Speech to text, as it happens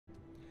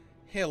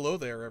Hello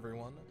there,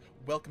 everyone.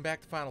 Welcome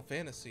back to Final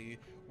Fantasy.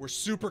 We're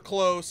super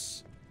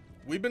close.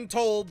 We've been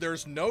told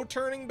there's no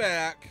turning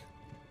back.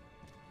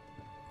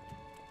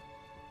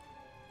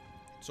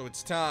 So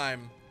it's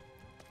time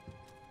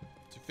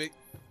to fix...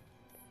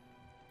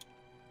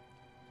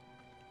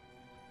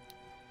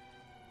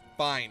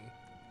 Fine.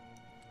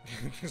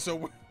 So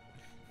we're...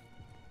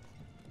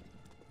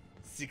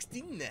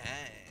 69.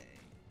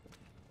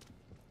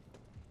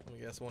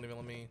 I guess it won't even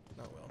let me...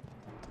 Oh, well.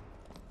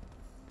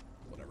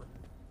 Whatever.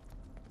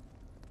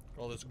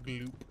 All this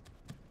gloop.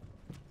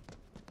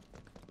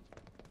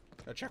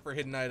 Gotta check for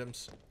hidden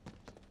items.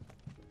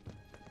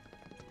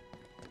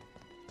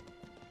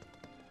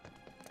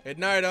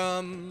 Hidden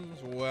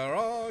items, where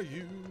are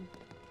you?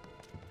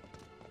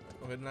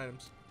 No hidden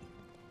items.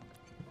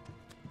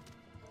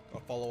 I'll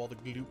follow all the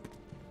gloop.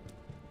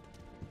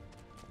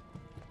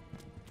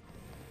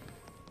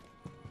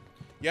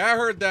 Yeah, I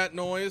heard that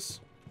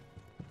noise.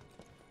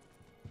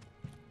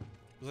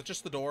 Was that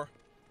just the door?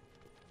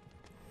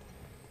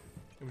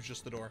 It was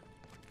just the door.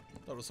 I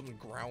thought it was something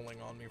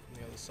growling on me from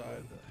the other side. Where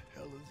the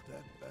hell is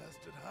that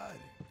bastard hiding?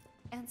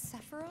 And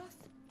Sephiroth?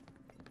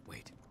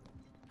 Wait,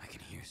 I can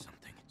hear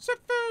something.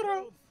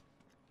 Sephiroth!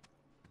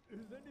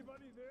 Is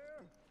anybody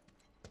there?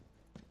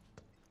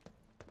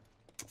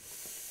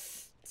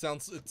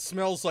 It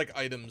smells like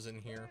items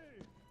in here.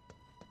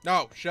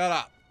 No, shut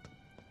up.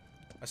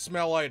 I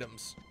smell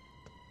items.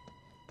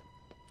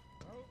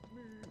 Help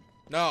me,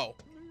 No,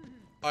 please.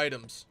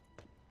 items.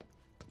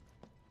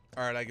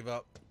 Alright, I give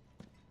up.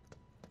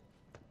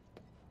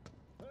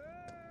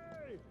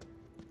 Hey!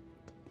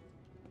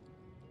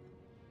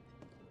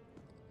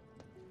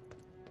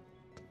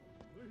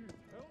 Please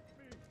help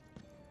me.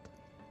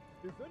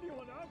 Is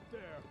anyone out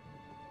there?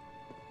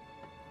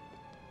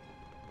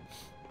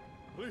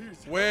 Please.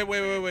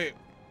 Wait.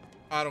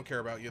 I don't care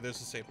about you. There's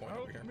a save point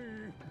Help over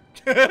me.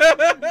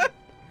 here.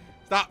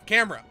 Stop,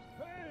 camera.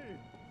 Hey!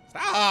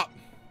 Stop.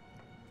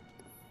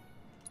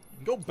 You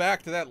can go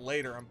back to that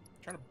later. I'm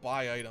trying to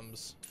buy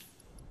items.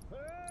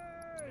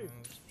 Hey!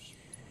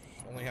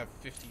 Only have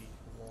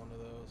 51 of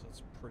those.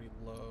 That's pretty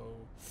low.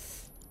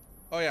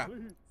 Oh yeah.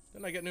 Please.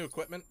 Didn't I get new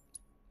equipment?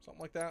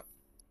 Something like that.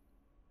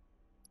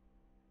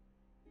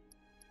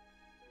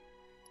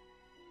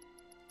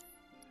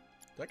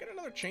 Did I get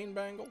another chain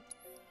bangle?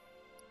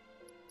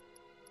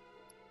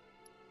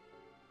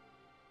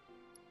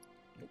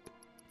 Nope.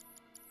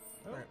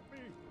 Help Alright. me.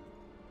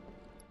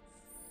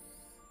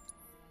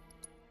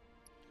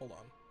 Hold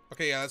on.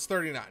 Okay, yeah, that's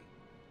 39.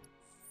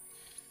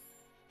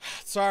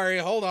 Sorry,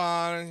 hold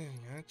on.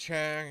 Gotta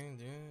check and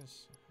do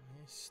this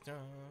stuff.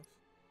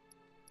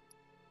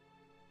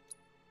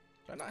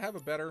 Do I not have a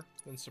better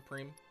than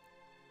Supreme?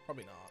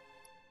 Probably not.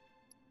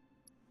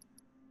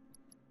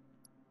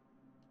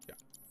 Yeah.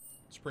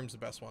 Supreme's the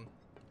best one.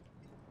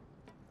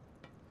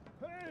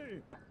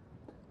 Hey!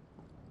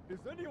 Is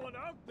anyone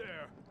out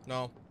there?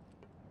 No.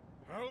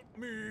 Help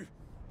me,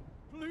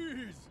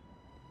 please.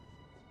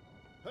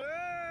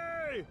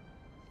 Hey!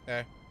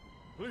 Hey.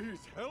 Please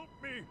help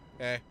me.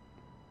 Hey.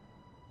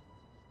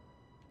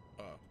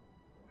 Help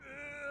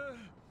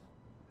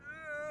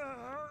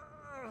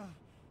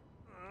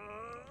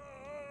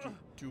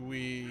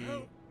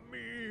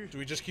me. Do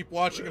we just keep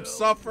watching him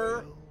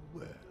suffer?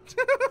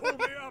 Pull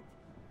me up.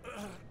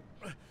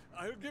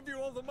 I'll give you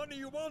all the money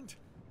you want.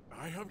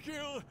 I have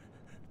killed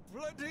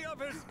plenty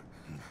of it.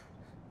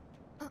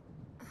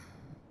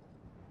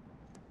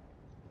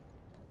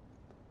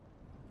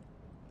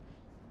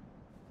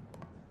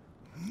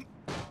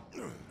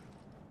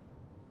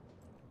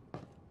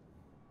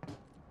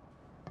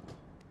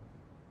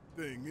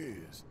 Thing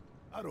is,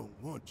 I don't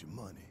want your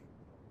money.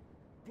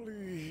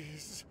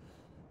 Please.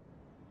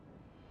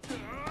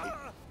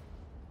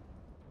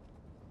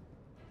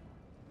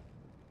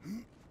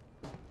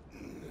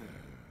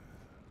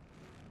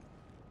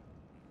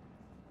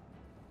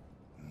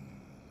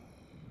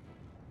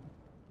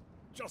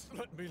 Just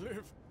let me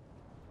live.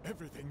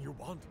 Everything you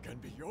want can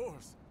be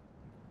yours.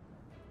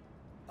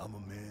 I'm a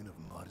man of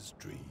modest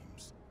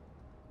dreams.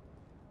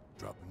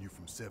 Dropping you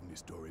from 70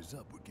 stories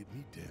up would get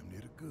me damn near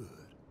to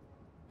good.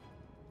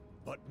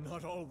 But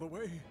not all the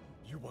way.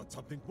 You want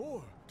something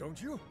more, don't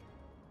you?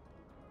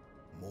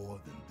 More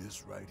than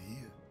this right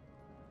here?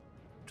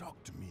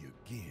 Talk to me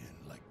again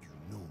like you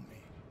know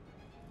me.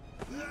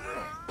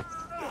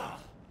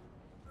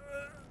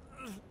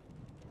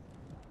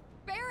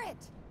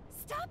 Barret!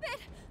 Stop it!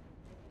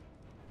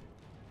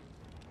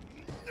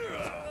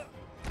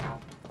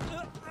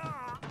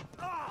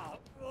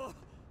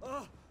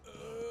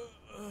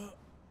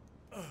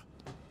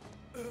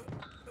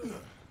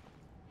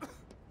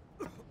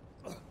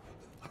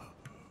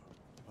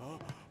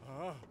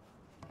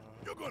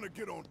 You're gonna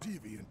get on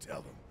TV and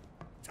tell them.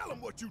 Tell them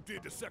what you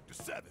did to Sector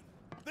 7.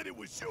 That it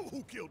was you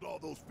who killed all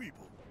those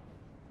people.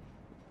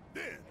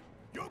 Then,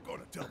 you're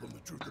gonna tell them the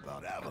truth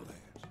about Avalanche.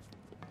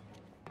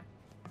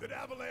 That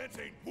Avalanche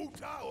ain't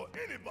Wutai or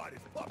anybody's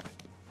puppet.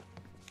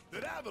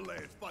 That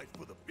Avalanche fights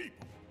for the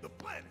people, the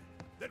planet.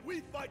 That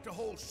we fight to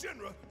hold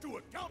Shinra to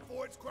account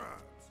for its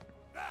crimes.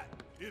 That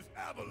is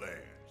Avalanche,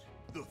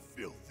 the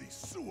filthy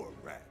these sewer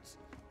rats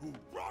who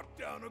brought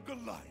down a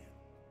Goliath.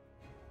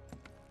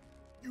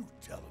 You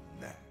tell them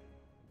that.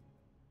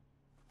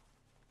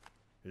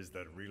 Is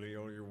that really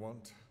all you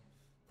want?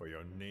 For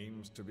your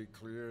names to be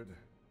cleared?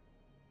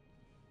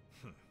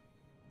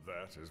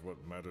 That is what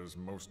matters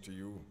most to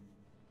you?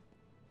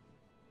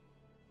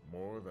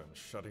 More than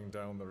shutting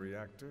down the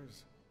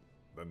reactors?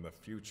 Than the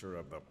future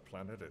of the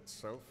planet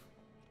itself?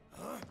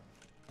 Huh?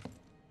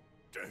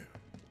 Damn.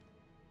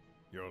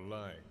 You're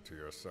lying to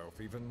yourself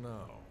even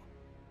now.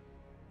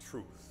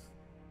 Truth,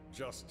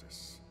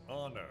 justice,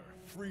 honor,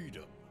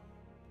 freedom.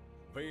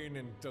 Vain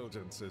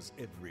indulgences,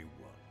 everyone.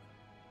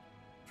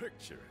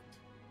 Picture it.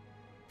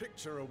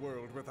 Picture a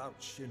world without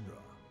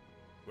Shinra,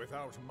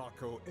 without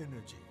Mako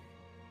energy.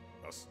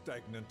 A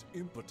stagnant,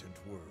 impotent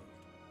world.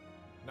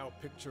 Now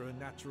picture a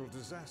natural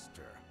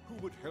disaster. Who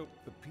would help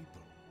the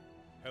people?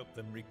 Help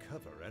them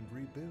recover and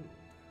rebuild?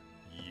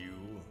 You?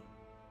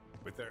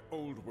 With their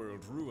old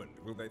world ruined,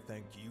 will they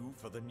thank you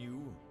for the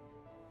new?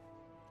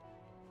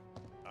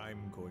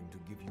 I'm going to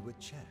give you a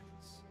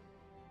chance.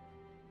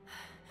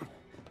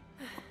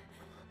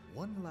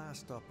 One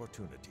last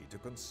opportunity to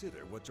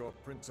consider what your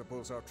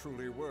principles are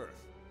truly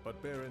worth.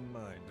 But bear in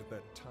mind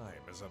that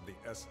time is of the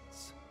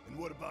essence. And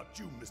what about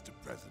you, Mr.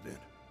 President?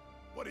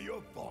 What are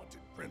your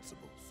vaunted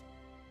principles?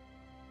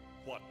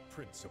 What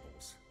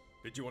principles?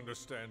 Did you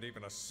understand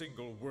even a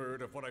single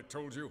word of what I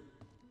told you?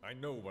 I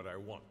know what I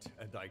want,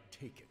 and I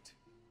take it.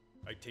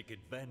 I take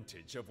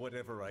advantage of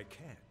whatever I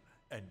can,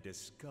 and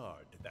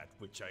discard that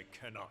which I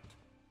cannot.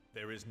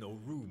 There is no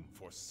room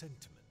for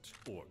sentiment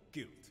or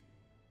guilt.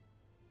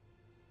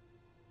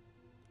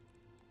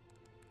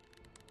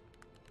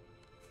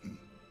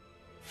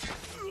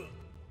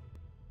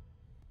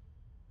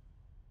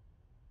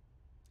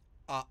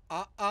 I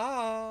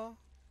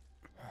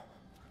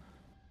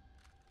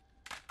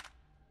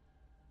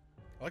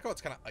like how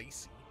it's kind of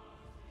icy.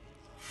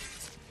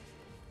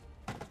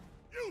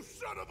 You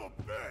son of a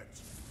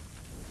bitch!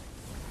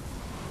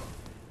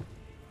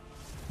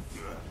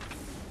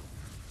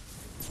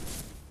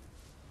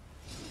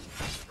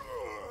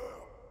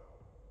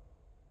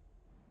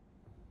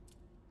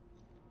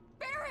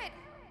 Barrett!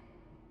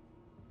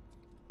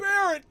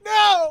 Barrett,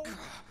 no!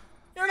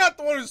 You're not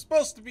the one who's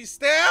supposed to be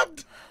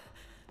stabbed!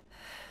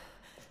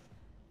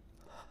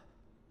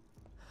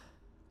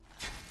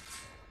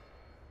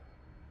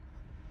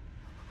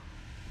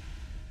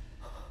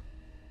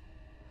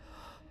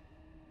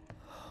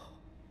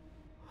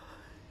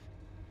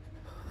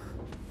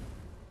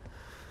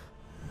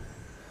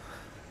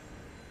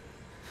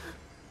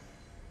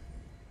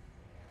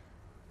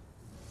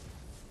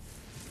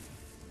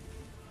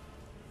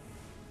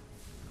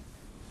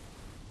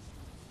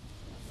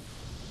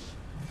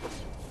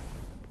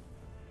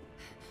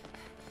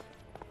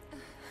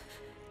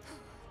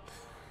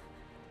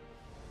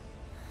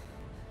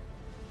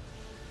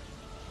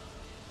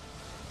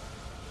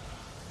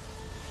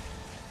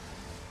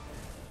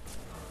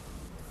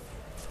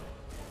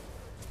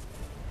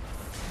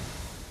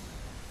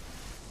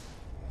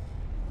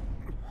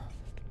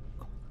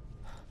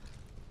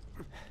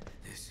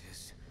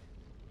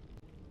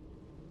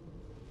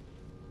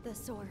 The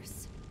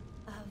source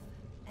of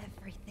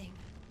everything.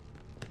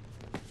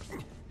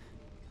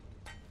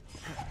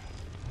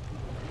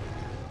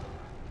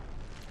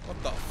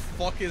 What the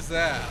fuck is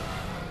that?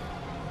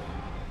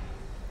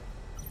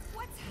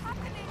 What's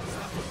happening?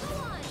 Go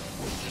on!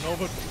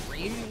 Jenova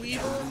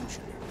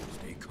Dreamweaver?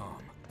 Stay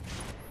calm.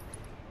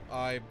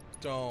 I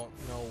don't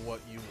know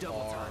what you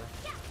are.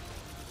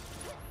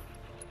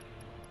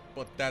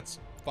 But that's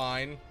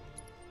fine.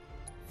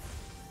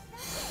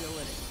 Still in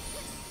it.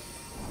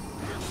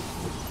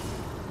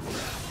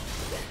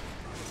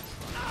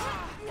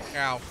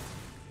 Ow.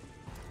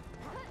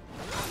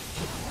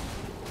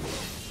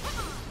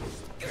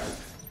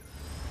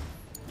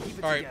 Keep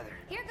it All right. together.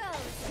 Here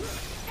goes.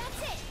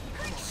 That's it.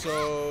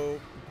 So,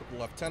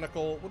 left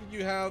tentacle. What did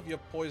you have? You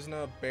have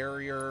Poisona,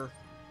 Barrier,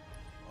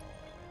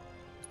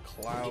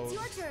 Cloud. It's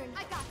your turn.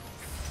 I got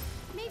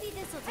this. Maybe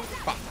this will take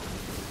it. Bah.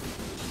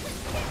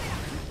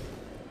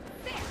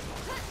 There.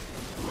 Go for it.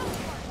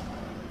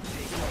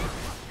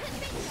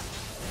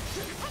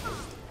 Come on.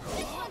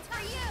 This one's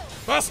for you.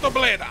 Basta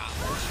Blade!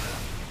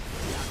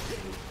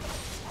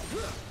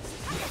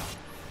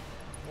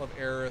 Love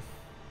Aerith.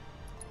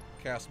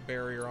 Cast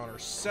Barrier on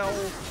herself.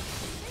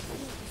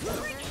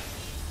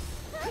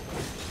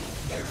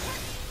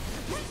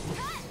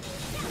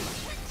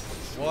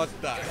 What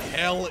the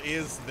hell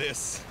is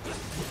this?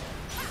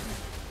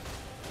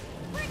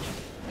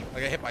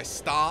 Like I hit my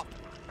stop?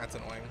 That's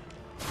annoying.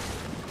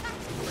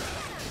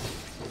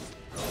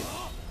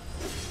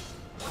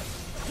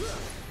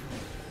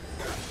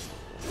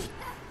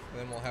 And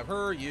then we'll have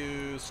her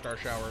use Star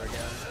Shower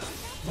again.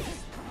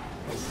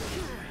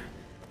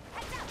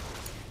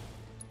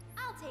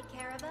 I'll take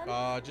care of him.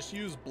 Just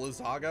use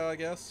Blizzaga, I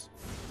guess.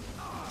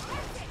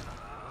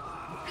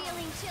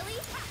 Feeling chilly?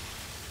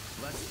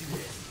 Let's do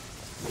this.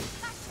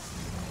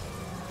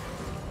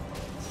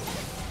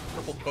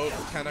 Triple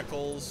both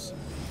tentacles.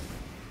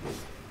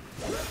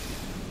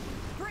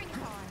 Bring it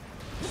on.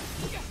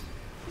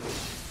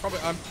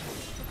 I'm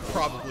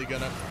probably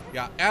gonna,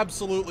 yeah,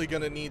 absolutely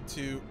gonna need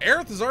to.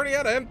 Aerith is already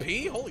at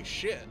MP? Holy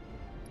shit.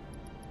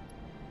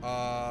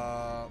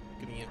 Gonna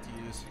need to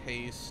use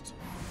haste.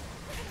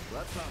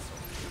 Let's hustle.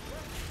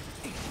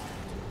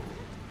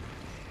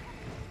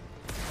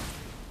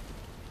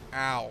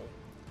 Ow.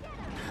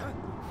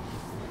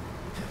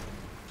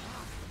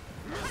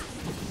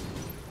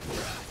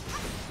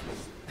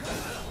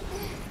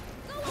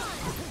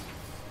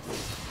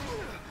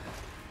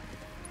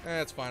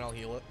 It's fine, I'll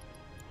heal it.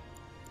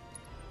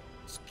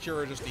 It's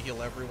Cura just to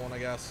heal everyone, I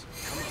guess.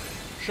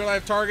 Should I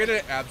have targeted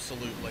it?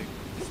 Absolutely.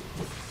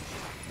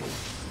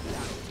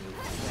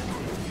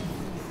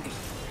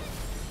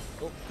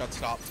 Oh, got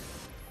stopped.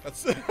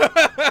 That's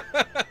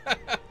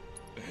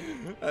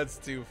that's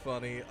too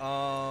funny.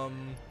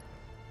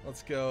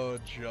 Let's go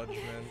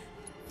Judgment.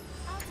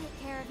 I'll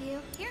take care of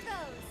you. Here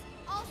goes.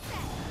 All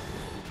set.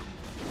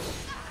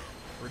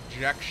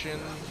 Rejection.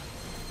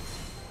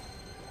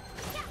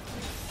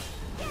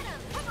 Get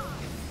him. Come on.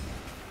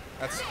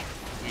 That's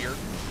weird.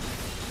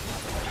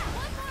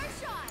 One more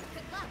shot.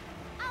 Good luck.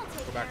 I'll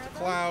take Go back care to of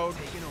Cloud.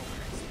 Taking over.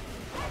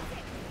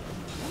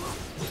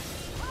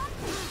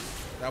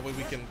 That way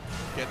we can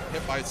get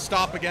hit by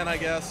stop again, I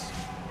guess.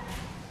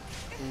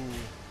 Ooh.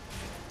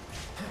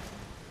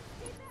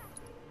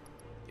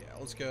 Yeah,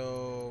 let's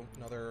go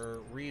another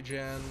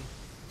regen.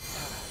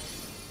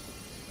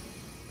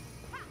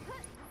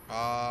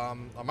 I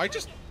might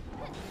just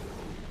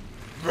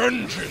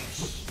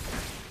vengeance.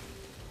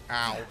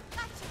 Ow.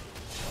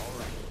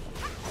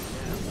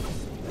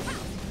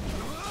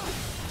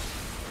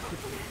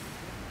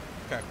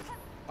 Okay.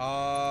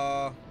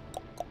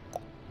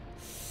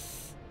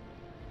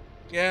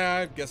 Yeah,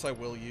 I guess I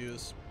will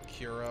use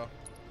Cura.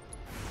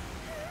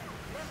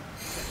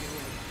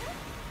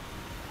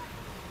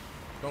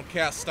 Don't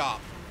cast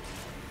stop.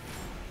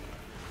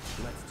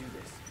 Let's do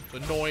this.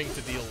 It's annoying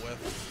to deal with.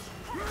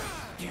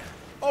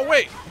 Oh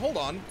wait, hold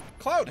on.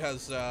 Cloud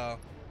has I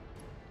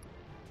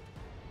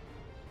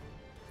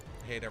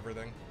hate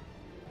everything.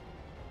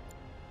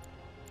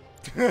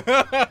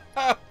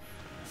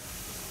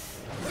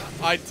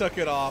 I took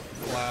it off,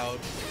 Cloud.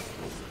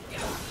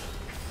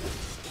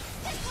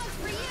 This one's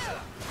for you.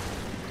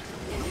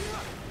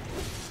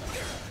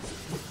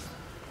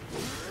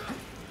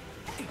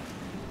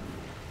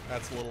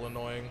 That's a little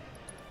annoying.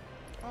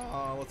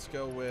 Let's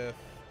go with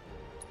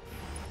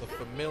the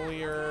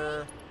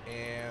Familiar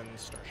and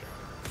Starship.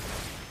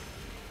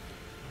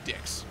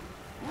 Dicks.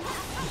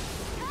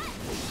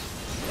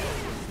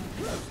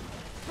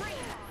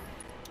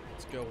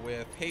 Let's go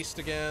with Haste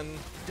again.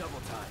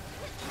 Double time.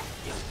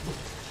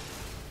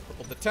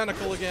 Purple the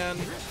Tentacle again.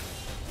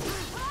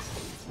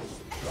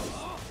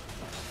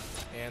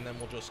 And then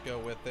we'll just go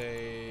with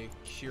a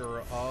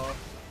Cura.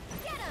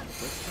 Get him.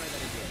 Let's try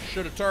that again.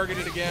 Should have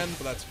targeted again,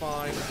 but that's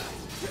fine.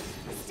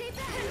 Stay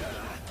back.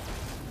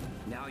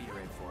 Now you're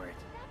in for it.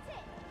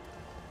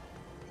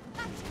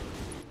 That's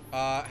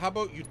it. How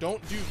about you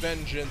don't do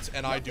Vengeance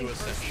and I do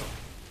Ascension?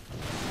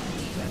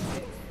 That's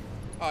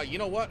it. You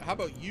know what? How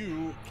about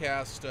you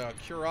cast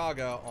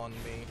Curaga on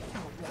me?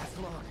 Don't last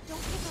long.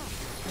 Don't give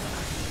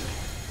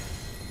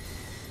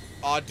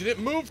up. Did it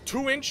move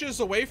 2 inches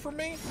away from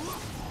me?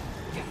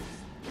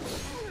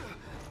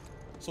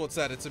 So what's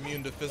that? It's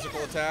immune to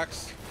physical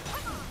attacks?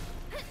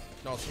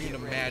 No, it's immune to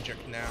magic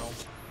now.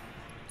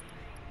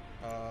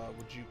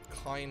 Would you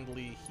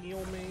kindly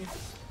heal me?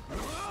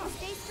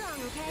 Stay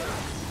strong, okay?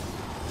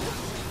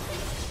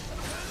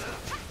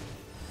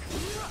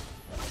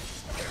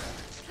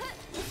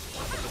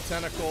 The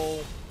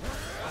Tentacle.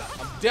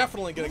 I'm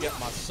definitely gonna get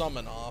my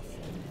summon off.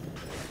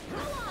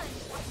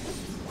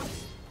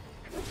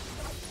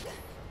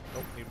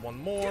 Nope, need one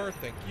more.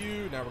 Thank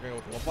you. Now we're gonna go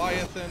with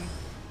Leviathan.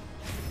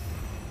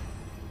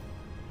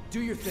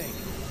 Do your thing.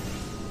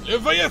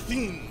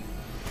 Leviathan!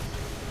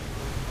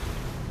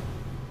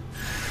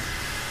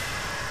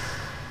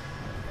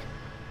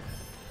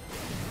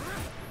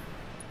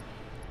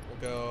 We'll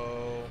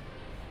go...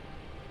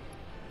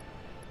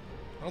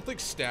 I don't think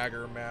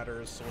stagger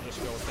matters, so we'll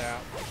just go with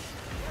that.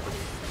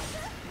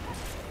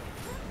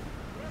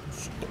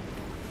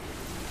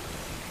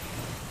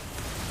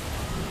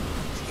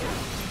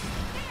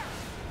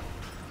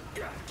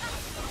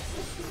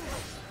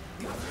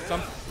 So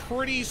I'm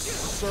pretty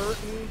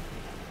certain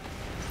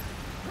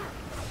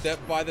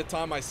that by the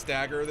time I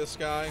stagger this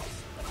guy,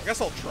 I guess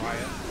I'll try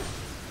it.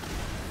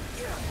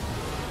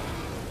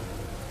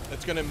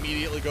 It's gonna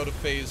immediately go to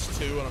phase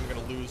 2 and I'm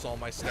gonna lose all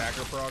my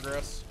stagger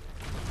progress.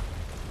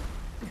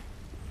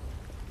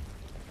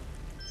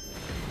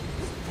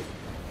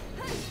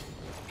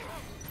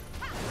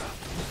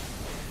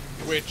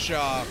 Which,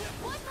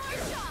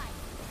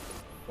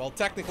 well,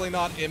 technically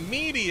not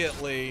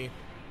immediately.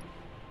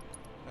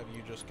 Have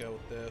you just go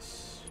with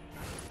this.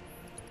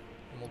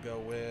 And we'll go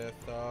with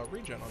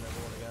regen on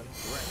everyone again.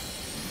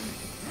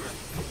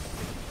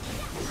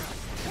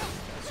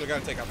 So we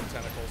gotta take out the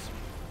tentacles.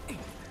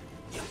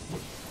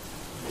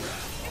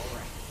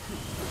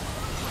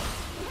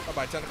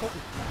 Bye-bye, tentacle.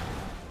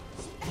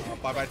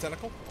 Bye-bye,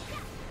 tentacle.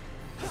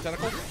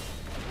 Tentacle.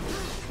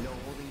 No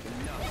holding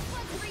enough.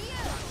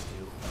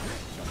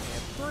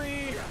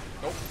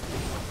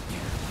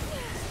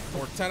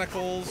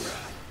 tentacles.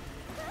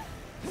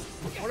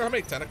 I wonder how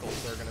many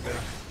tentacles there are gonna be.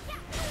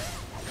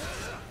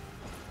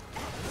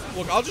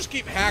 Look, I'll just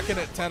keep hacking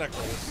at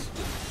tentacles.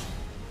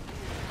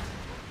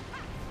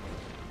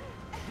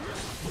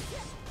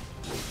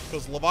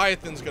 Because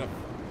Leviathan's gonna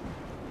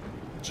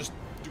just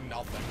do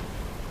nothing.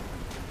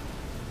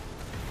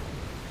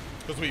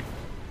 Because we...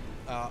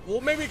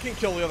 well, maybe we can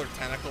kill the other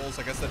tentacles.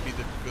 I guess that'd be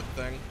the good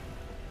thing.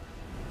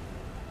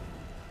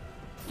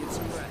 Get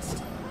some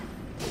rest.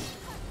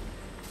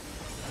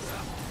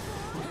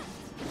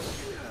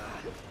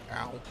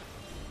 Ow.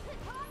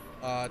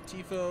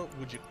 Tifa,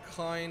 would you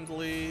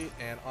kindly...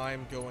 And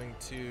I'm going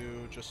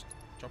to just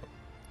jump up.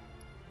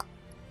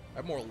 I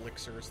have more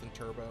elixirs than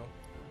Turbo.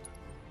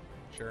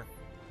 Sure.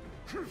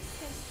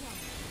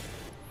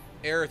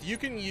 Aerith, you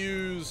can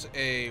use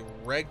a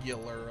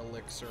regular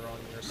elixir on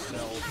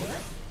yourself.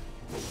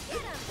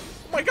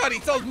 Oh my god, he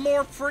does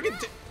more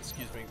friggin'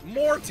 excuse me,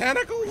 more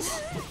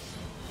tentacles?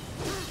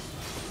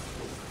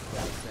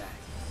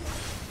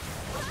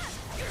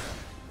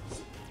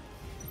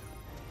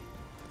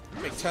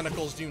 How many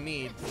tentacles do you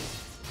need?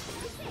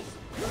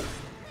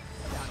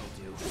 That'll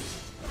do.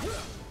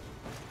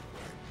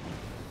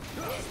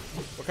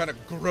 What kind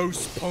of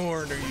gross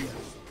porn are you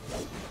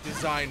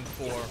designed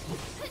for?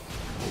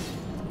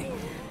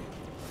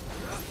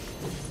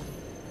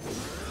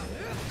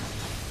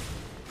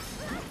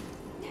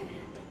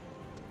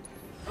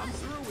 I'm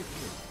through with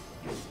you.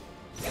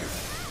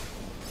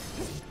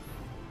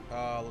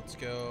 Let's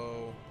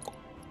go.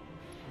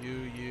 You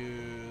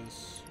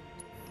use...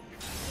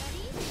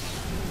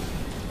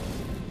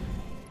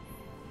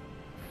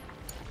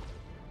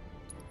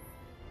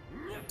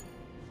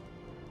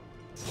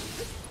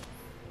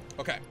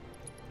 Okay.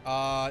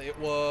 It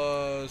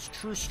was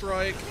True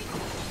Strike.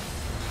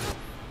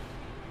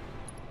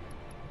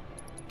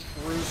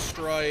 True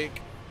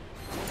Strike.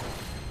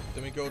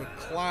 Then we go to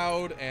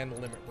Cloud and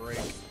Limit Break.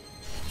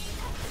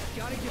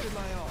 Gotta give it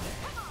my all.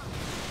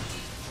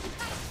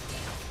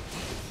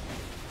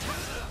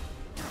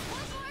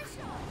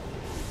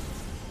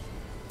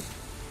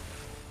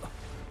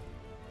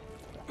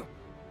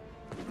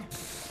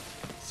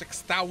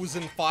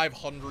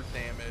 6,500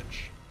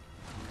 damage.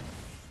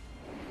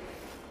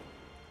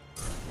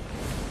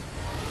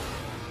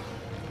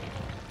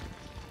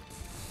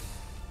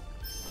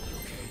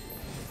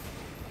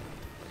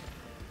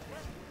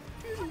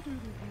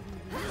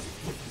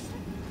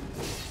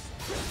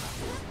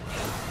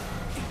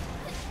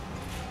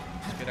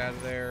 Let's get out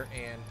of there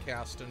and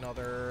cast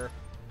another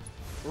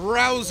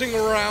rousing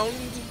round.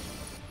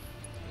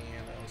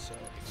 And also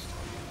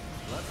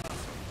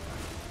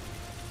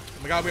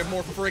oh my god, we have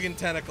more friggin'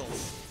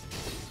 tentacles.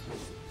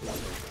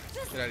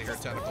 Get out of here,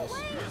 tentacles.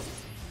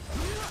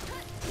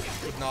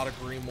 Would not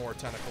agree more,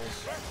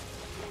 tentacles.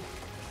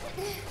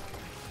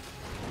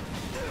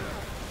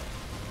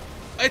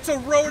 It's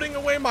eroding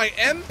away my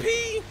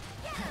MP?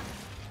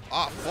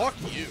 Ah, fuck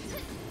you.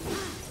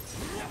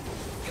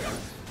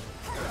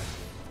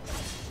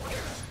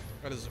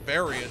 That is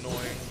very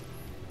annoying.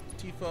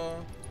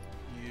 Tifa,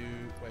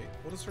 you... Wait,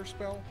 what is her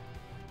spell?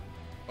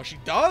 Oh, she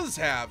does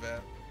have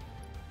it.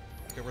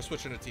 Okay, we're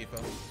switching to Tifa.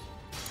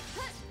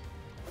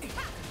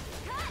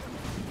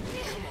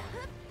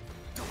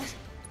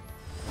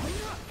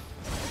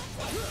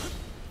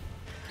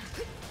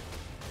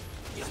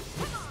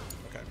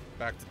 Okay,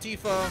 back to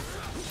Tifa.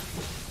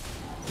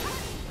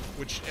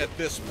 Which at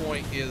this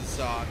point is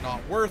not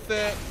worth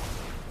it.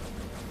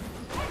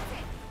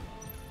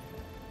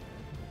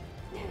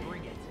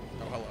 Bring it.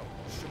 Oh, hello.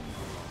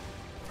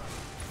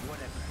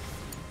 Whatever.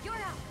 You're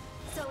out.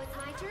 So it's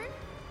my turn?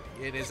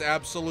 It is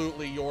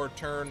absolutely your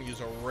turn.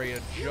 Use a Ray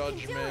of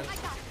Judgment. I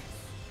got this.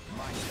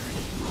 My turn.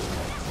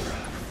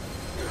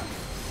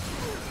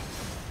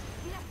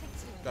 Nothing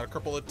to Got a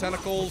couple of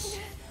tentacles.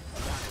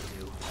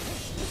 That'll do.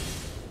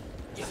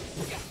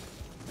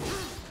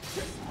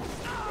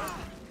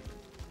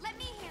 let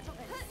me handle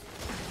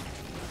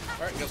this.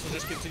 Alright, guess we'll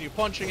just continue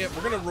punching it.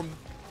 We're gonna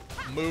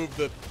remove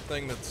the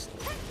thing that's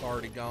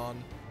already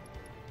gone.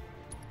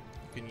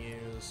 You can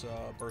use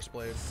Burst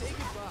Blade. Say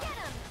goodbye.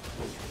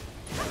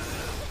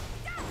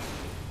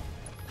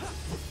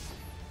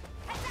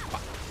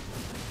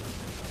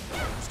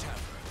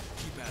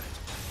 Keep at it.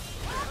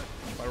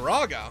 By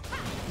Raga.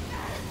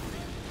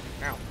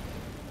 Ow.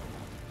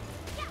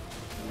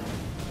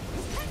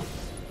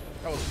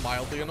 That was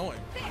mildly annoying.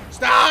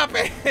 Stop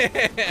it!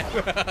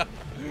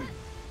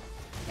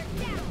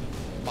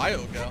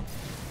 Bioga.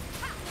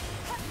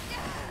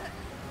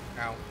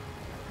 Ow.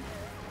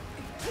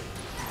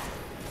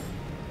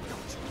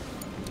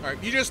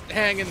 Alright, you just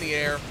hang in the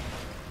air.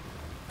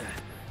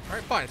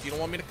 Alright, fine. If you don't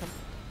want me to come...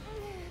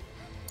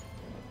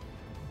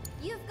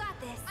 You've got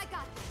this. I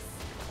got this.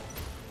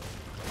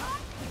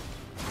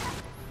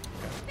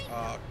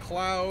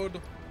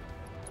 Cloud.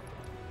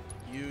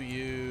 You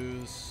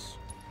use...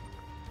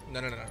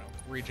 No.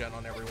 Regen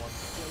on everyone.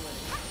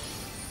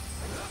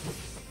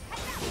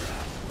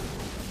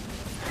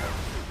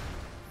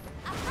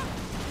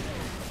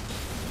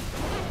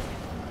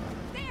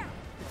 There.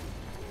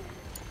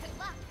 Good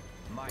luck.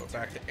 My turn.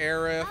 back to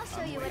Aerith. I'll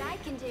show you what I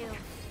can do.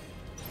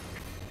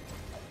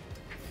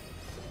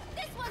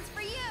 This one's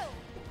for you.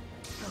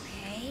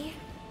 Okay.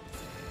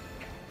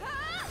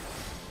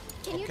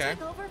 Can you Okay.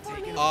 take over for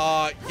me?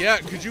 Yeah,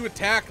 could you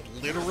attack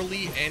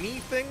literally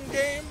anything,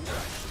 game?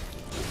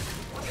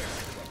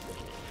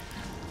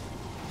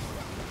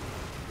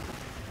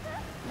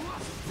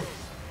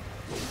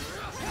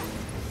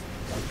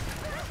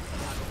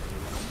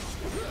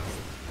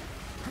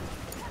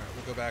 Alright,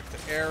 we'll go back to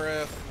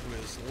Aerith, who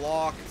is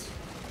locked.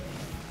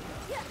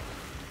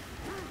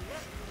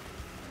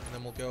 And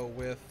then we'll go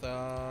with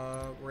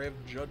Ray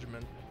of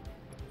Judgment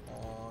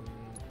on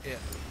it.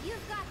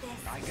 You've got this.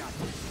 I got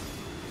this.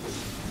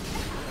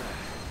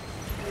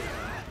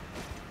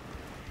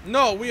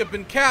 No, we have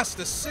been cast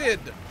a Sid.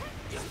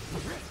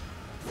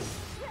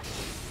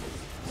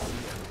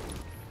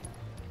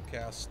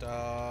 Cast,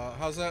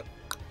 how's that?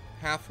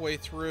 Halfway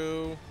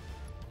through.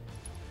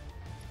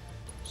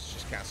 Let's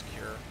just cast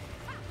Cure.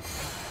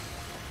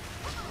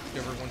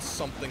 Give everyone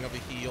something of a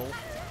heal.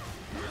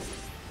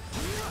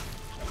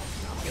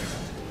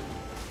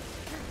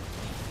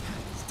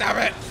 Stop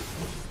it!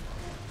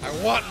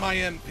 I want my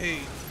MP.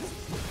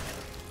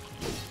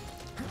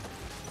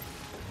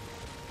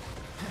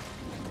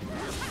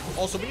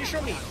 Also, when you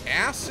show me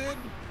acid,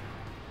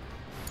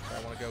 I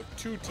want to go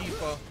to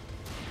Tifa.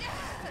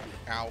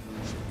 Ow.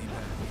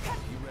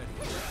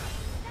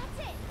 That's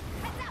it.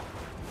 Heads up.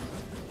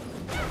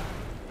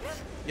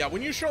 Yeah,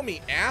 when you show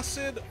me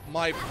acid,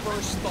 my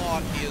first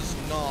thought is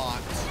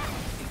not.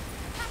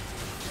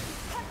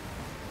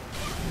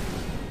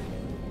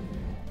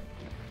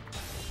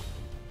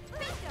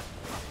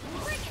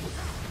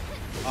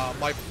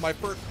 My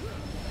first.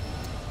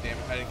 Damn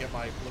it! I didn't get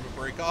my limit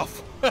break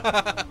off.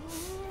 Number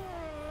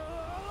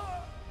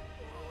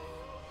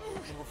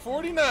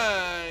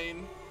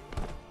 49.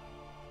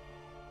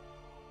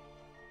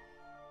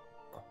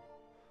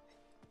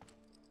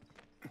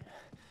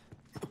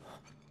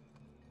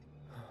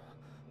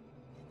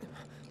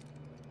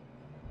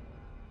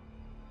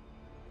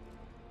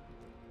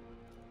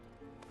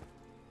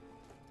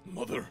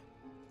 Mother.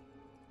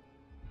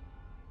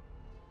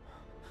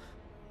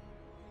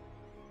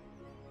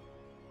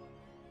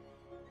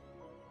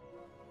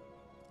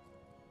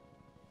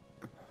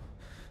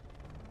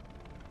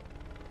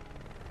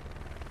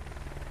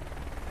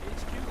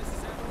 HQ, this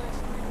is Avalanche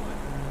 3-1.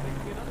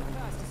 Making another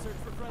pass to search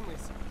for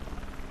friendlies.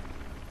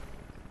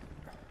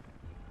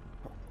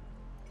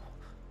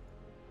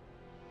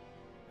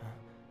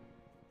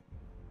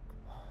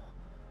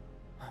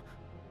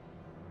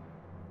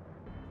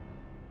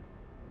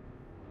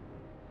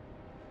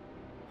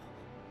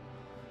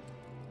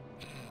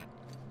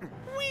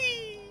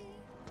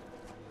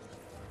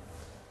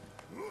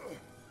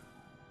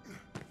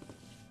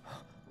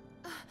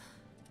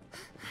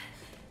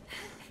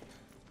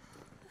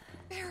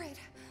 Barrett,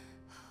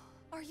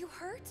 are you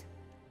hurt?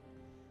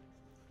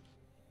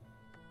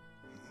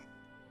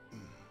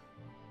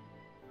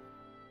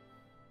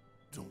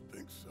 Don't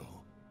think so.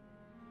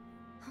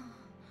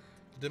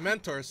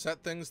 Dementors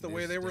set things the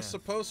way This they were death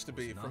supposed to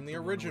be was from not the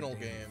one original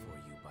ordained game. for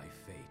you by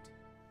fate.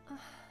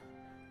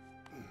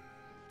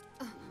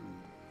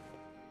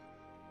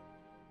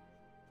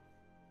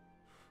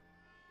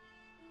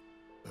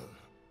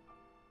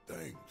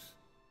 Thanks.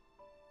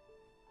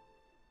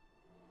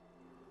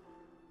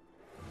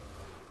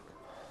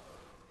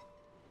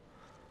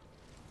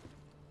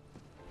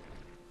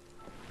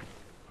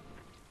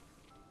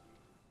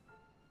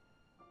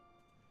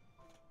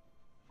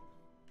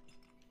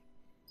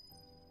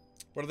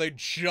 What, are they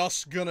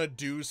just gonna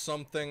do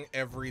something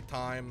every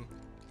time?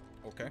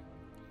 Okay.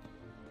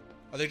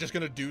 Are they just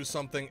gonna do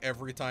something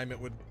every time it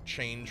would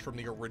change from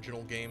the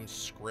original game's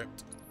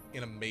script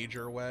in a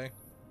major way?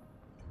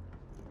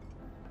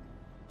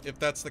 If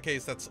that's the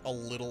case, that's a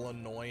little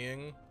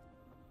annoying.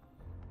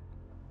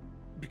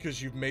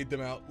 Because you've made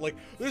them out, like,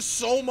 there's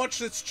so much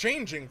that's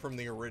changing from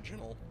the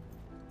original.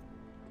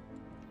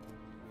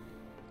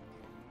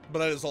 But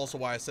that is also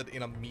why I said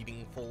in a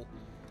meaningful,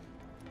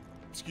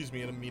 excuse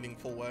me, in a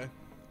meaningful way.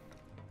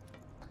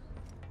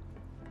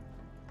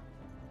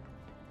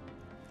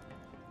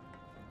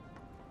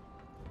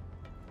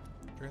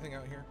 Is there anything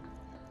out here?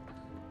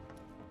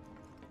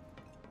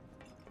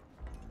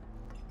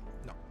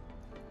 No.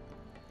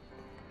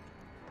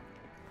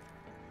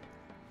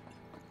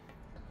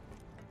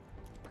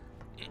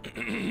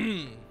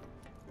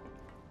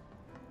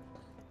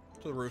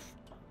 To the roof.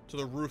 To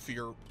the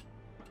roofier.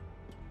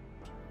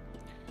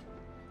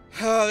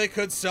 They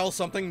could sell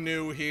something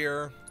new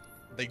here.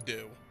 They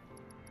do.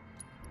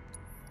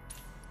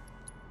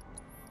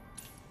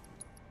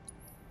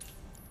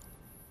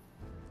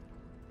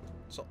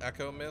 So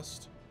Echo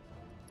Mist.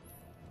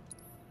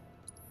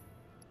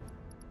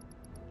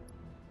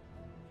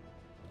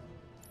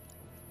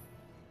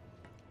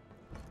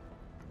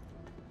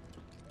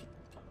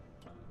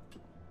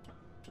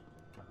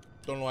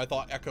 Don't know, I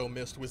thought Echo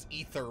Mist was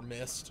Ether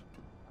Mist.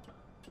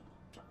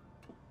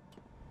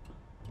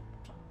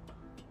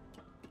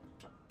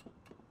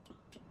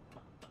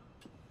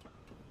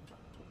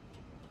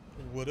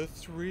 What a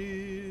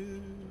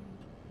thrill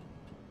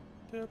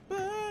Sephiroth!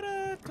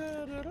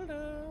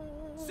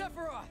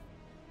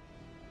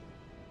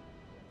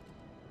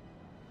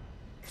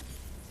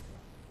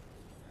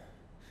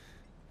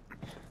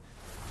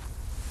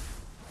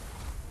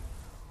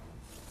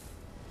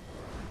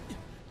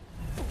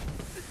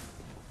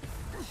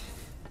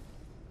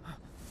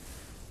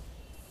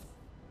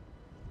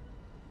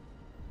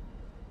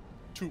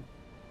 Two.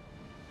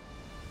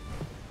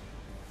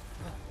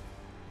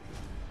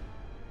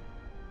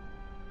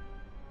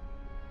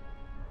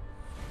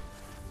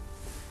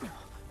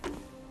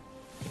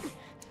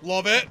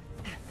 Love it.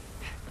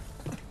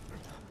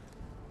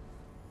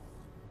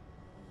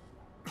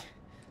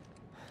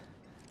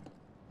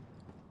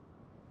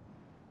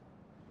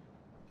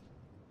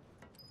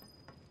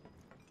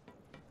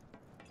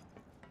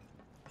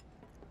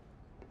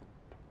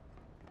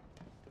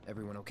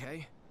 Everyone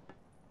okay?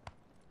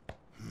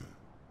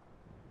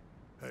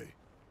 Hey,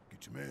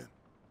 get your man.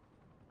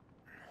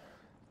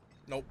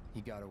 Nope. He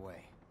got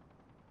away.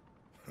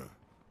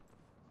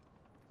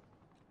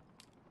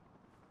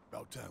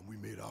 About time we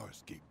made our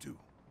escape too.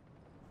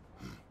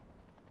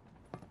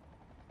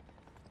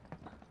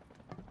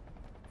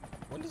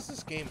 When does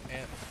this game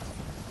end?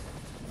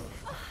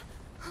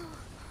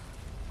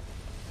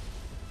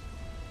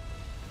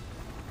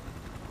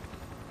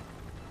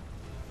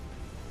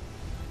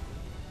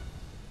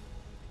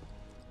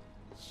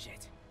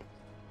 Shit.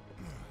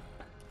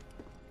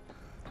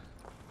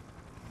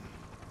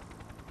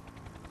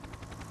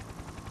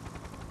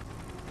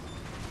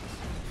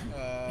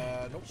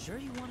 Nope. Sure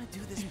you want to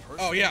do this personally,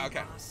 Oh, yeah,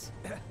 okay. boss?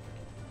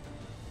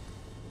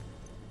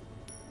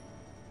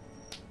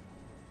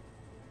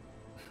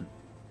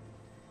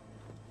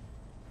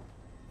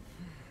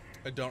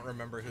 I don't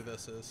remember who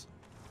this is.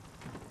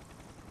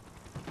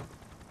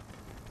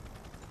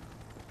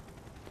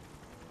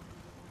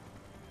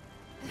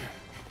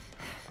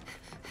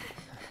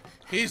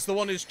 He's the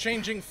one who's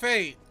changing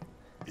fate.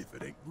 If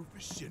it ain't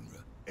Rufus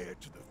Shinra, heir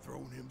to the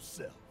throne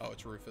himself. Oh,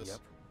 it's Rufus. Yep.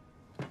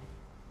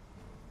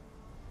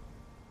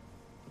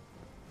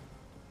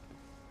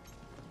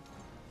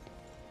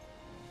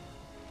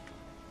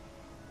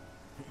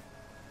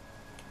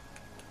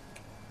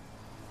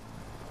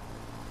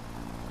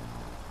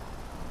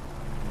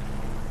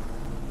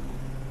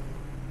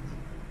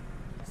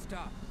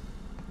 Stop.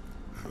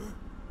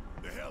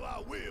 The hell I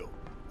will.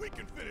 We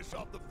can finish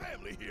off the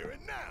family here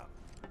and now.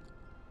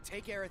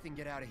 Take Aerith and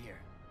get out of here.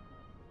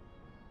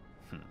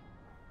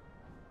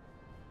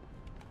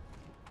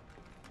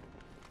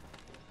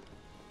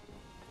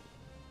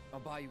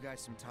 I'll buy you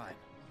guys some time.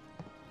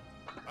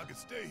 I can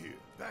stay here,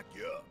 back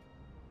you up.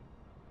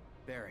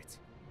 Barrett.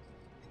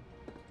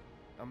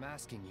 I'm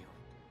asking you.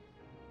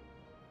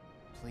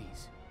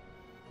 Please.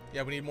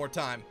 Yeah, we need more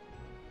time.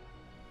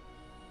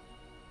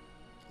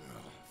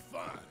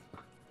 Fine.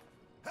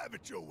 Have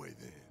it your way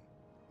then.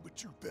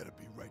 But you better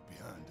be right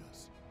behind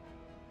us.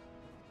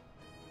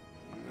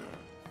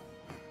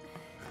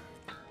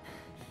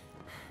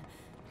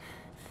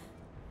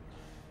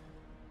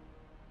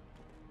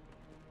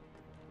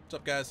 What's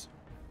up, guys?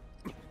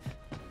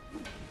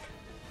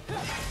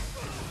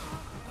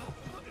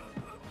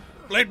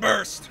 Blade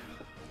burst.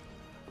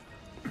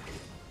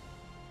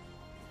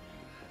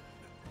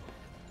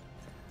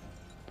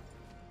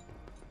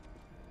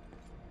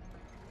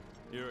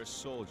 You're a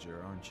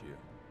soldier, aren't you?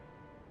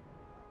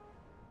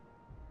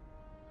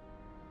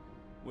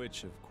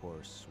 Which, of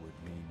course, would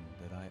mean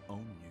that I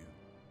own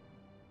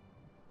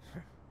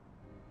you.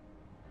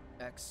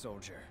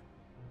 Ex-soldier.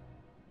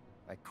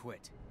 I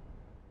quit.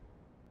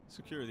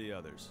 Secure the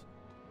others.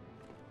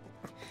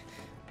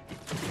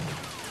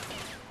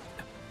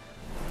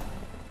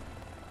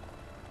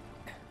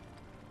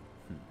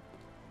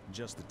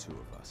 Just the two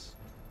of us.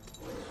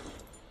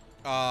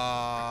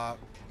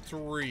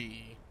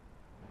 3.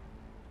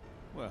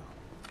 Well,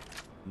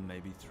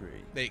 maybe 3.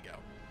 There you go.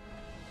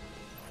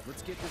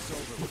 Let's get this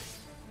over with.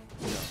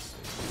 Just.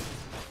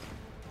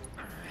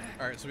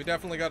 Alright, so we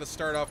definitely got to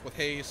start off with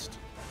haste.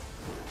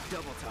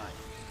 Double time.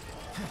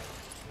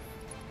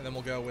 And then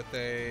we'll go with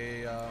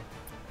a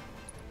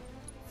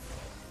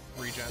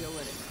regen. Still in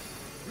it.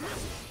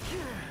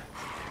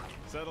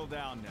 Settle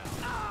down now.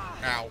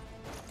 Ow.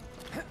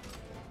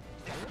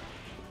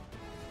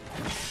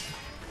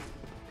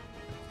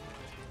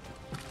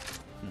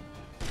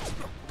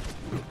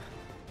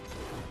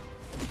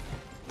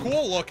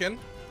 Cool looking.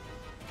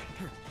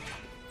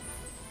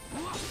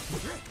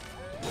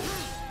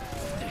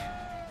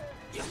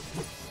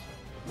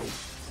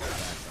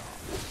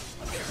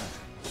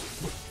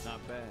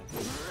 Not bad.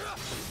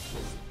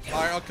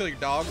 Alright, I'll kill your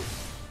dog.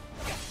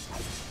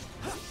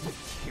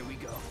 Here we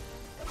go.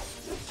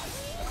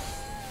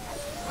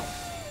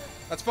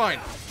 That's fine.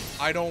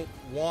 I don't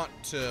want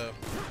to...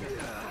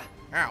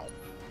 Ow.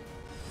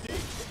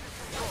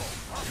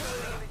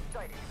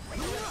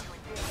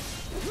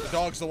 The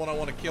dog's the one I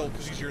want to kill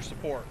because he's your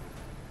support.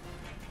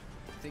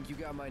 Think you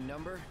got my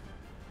number?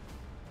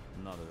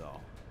 Not at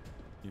all.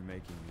 You're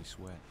making me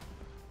sweat.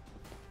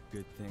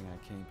 Good thing I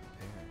came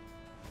prepared.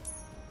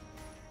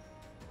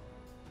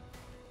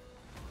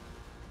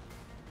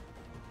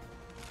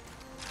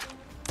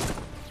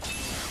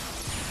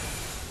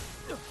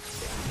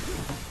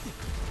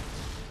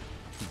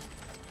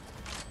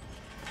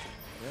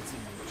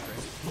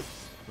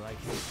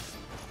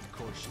 Of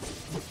course you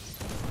do.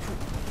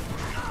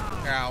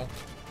 Ow.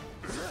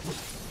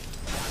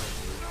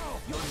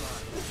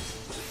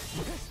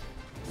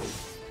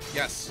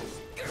 Yes.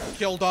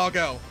 Kill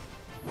doggo.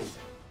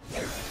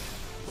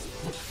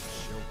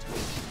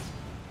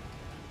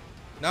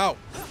 No.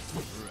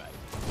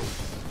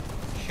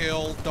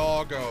 Kill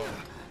doggo.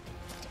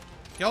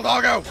 Kill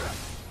doggo.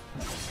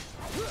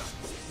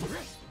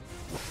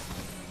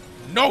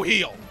 No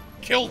heal.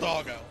 Kill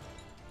doggo.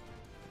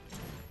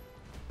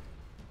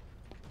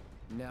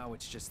 Now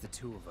it's just the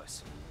two of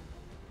us.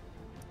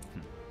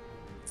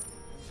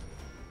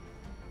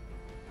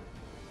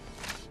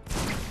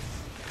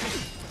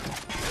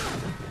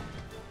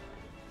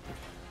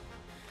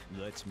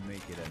 Let's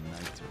make it a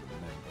night to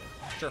remember.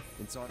 Sure.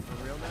 It's on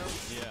for real now?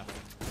 Yeah,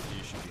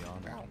 you should be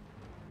on. Ow.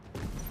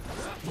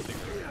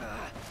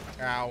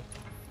 Ow.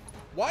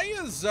 Why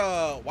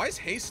is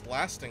haste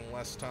lasting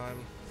less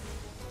time?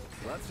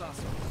 That's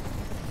awesome.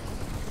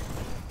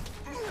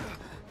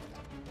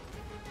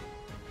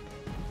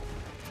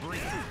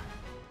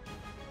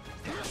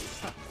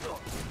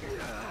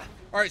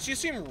 Alright, so you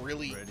seem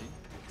really... Ready?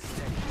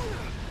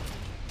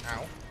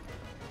 Ow.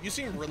 You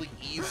seem really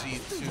easy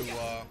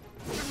to,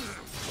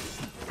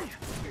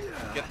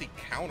 get the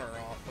counter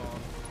off on.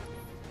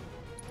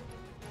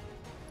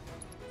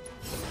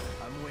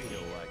 I'm waiting.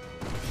 Feel like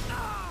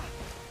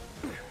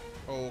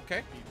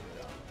Okay.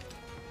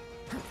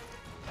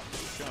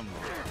 come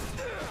on.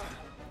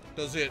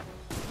 Does it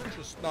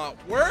just not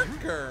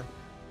work, or?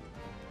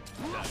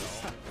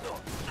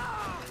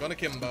 Gonna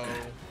Kimbo.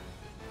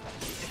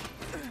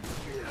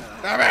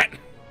 Damn it!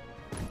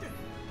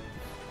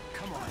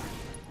 Come on.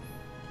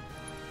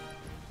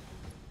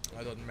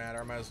 That doesn't matter.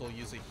 I might as well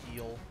use a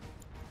heal.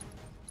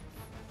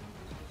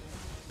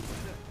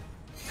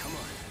 Come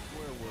on.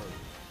 Where were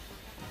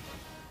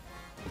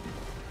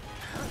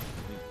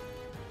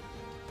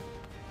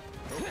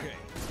we? Okay.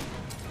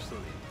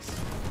 Please.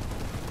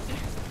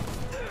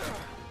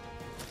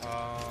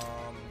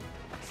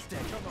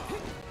 Stay. Come on.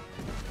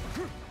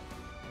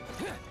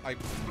 I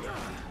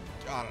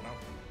don't know.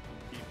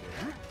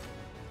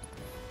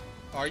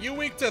 Are you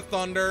weak to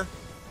thunder?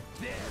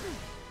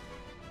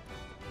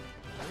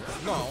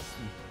 No.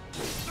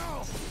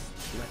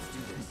 Let's do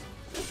this.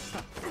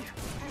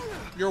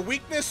 Your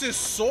weakness is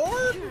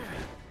sword?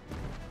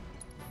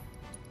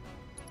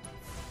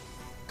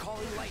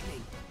 Calling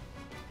lightning.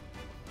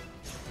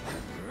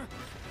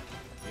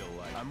 Feel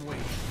like I'm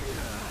waiting.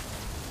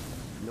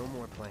 No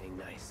more playing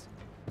nice.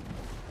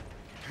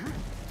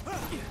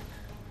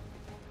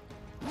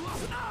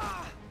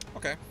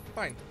 Okay,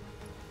 fine.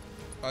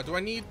 Do I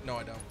need? No,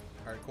 I don't.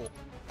 Alright, cool.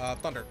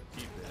 Thunder.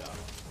 keep it up.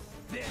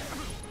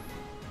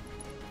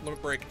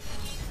 Limit break.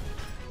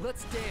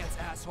 Let's dance,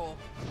 asshole.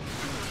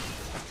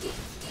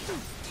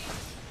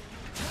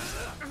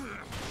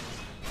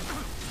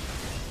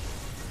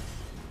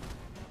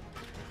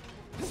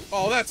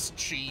 Oh, that's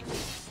cheap.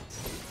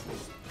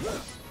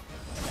 That'll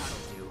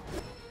do.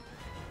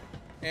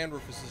 And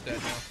Rufus is dead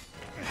now.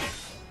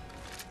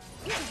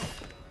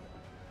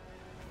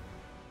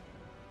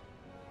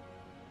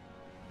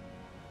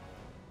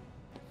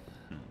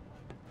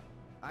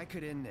 I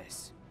could end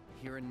this,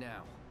 here and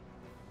now.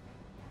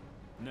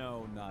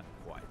 No, not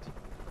quite.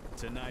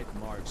 Tonight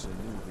marks a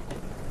new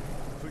beginning.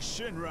 For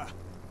Shinra!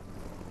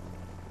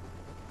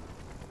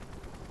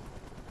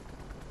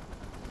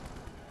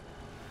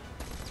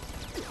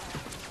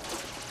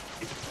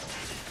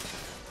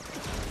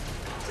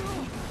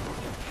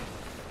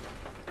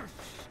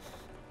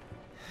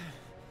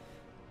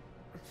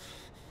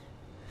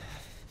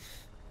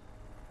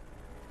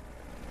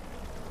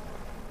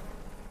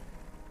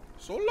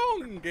 So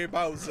long, Gay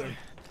Bowser.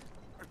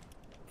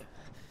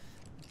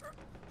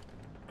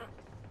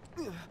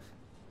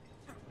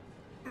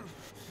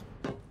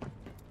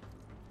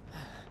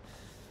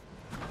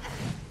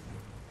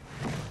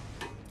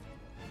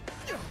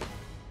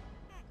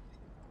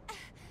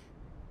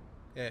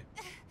 Yeah.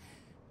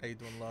 How you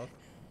doing, love?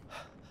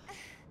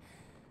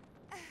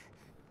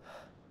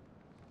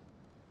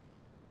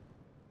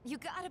 You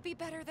gotta be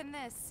better than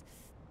this.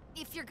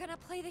 If you're gonna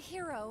play the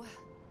hero.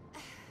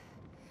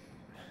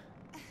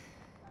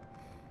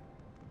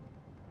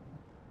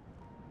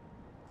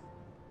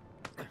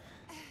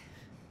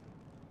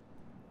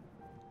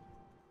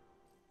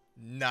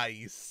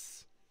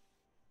 Nice.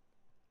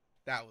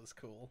 That was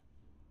cool.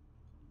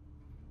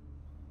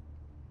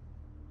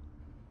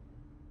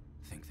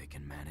 Think they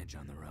can manage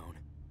on their own?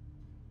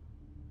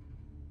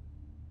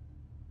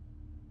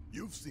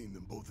 You've seen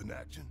them both in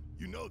action.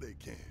 You know they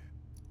can.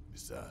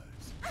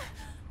 Besides...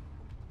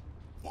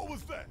 What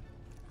was that?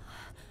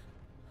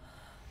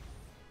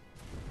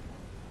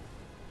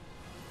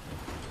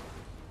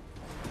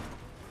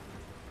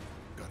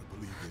 Gotta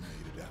believe they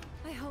made it out.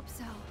 I hope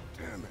so.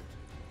 Damn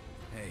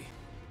it. Hey.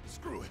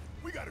 Screw it.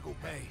 We gotta go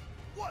back. Hey.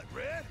 What,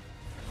 Red?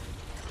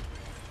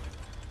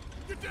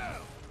 Get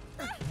down!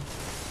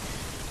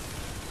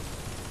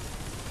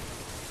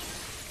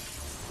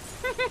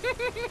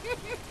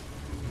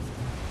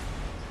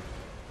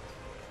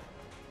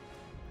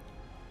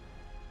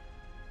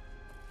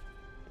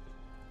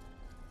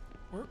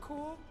 We're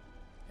cool.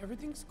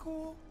 Everything's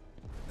cool.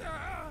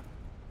 Ah!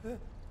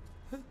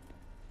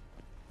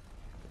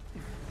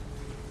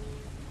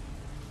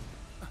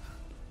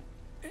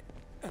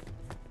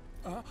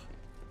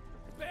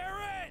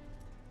 Barrett!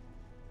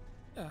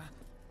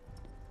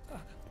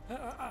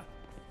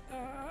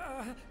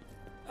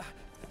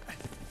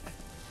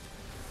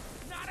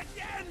 Not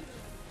again!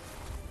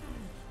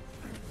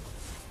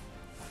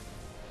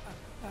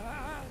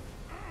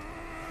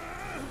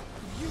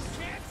 You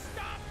can't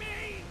stop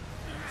me!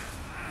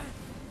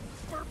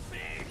 For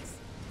Biggs!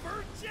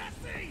 For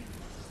Jesse!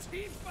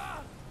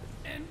 Tifa!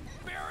 And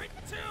Barrett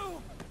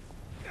too!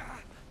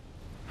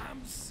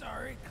 I'm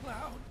sorry,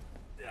 Cloud.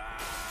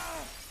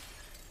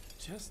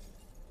 Just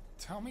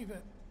tell me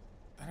that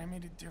I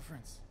made a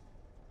difference.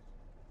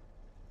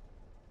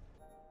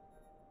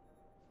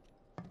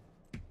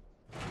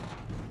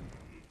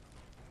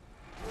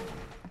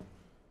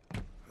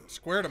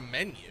 Square to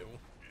menu?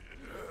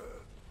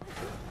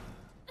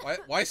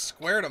 Why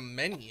square to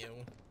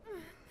menu?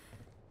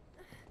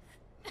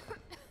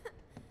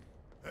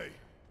 Hey,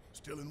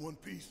 still in one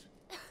piece?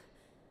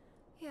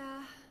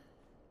 Yeah,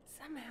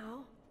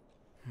 somehow.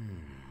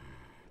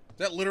 Is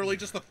that literally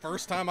just the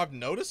first time I've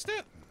noticed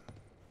it?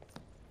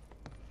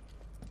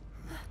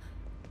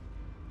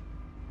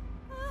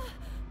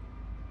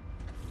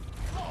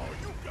 Oh,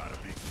 you gotta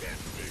be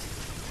kidding me!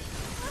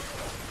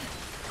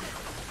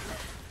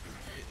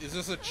 Is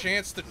this a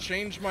chance to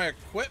change my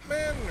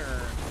equipment,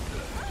 or...?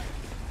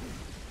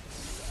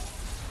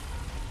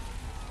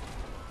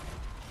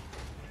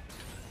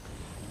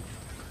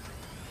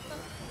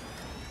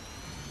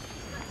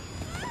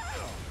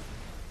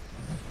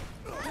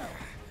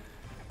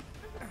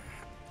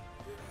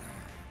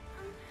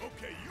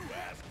 Okay, you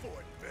asked for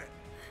it, Ben.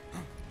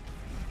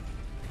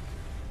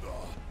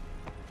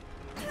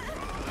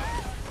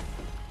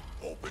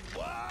 Open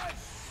wide!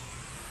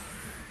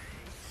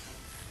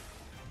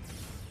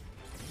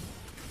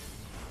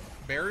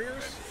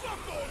 Barriers?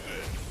 Suck on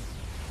this!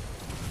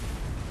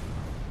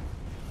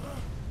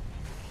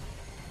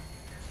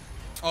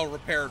 Oh,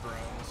 repair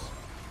drones.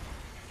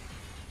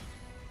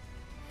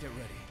 Get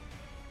ready.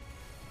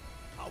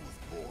 I was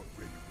born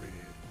ready, Red.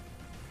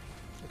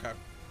 Okay.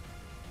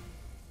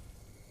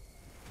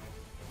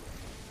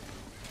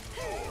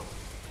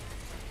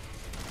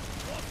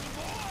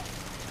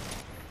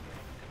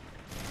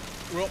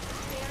 Well,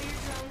 Barrier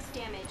drones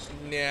damaged.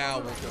 now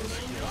we'll go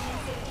Maintaining here.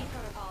 safety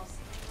protocols.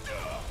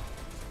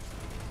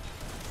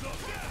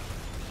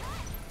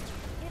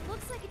 It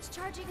looks like it's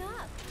charging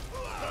up.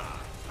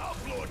 I'll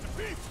blow it to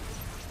pieces!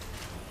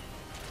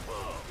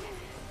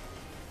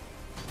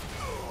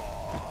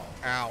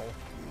 Ow.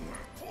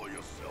 Pull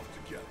yourself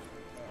together.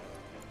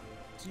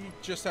 Do you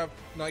just have...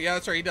 No, yeah,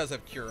 that's right, he does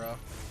have Cura.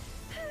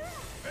 Hell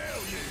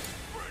yeah!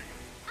 Bring it!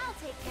 I'll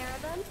take care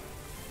of them.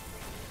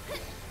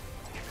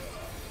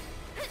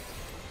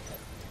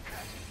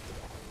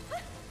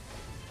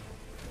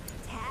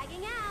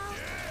 Tagging out.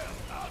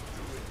 Yeah, I'll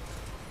do it.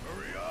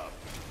 Hurry up!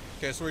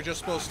 Okay, so we're just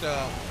supposed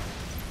to...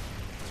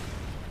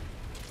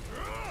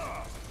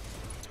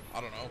 I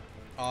don't know.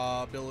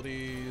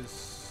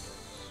 Abilities...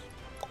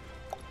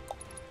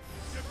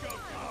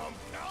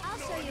 I'll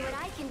show you what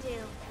I can do.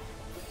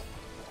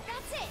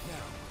 That's it.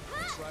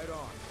 It's right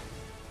on.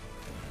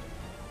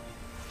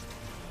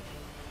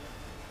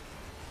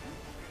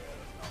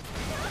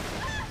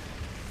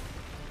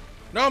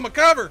 No, my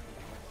cover!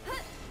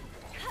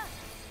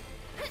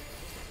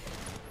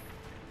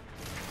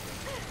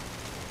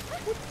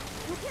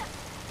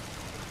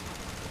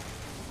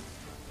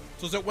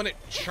 So is it when it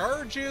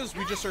charges,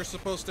 we just are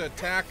supposed to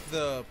attack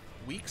the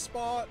weak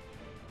spot?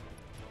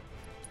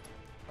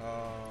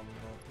 No,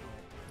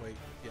 wait,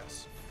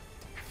 yes.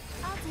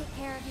 I'll take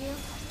care of you.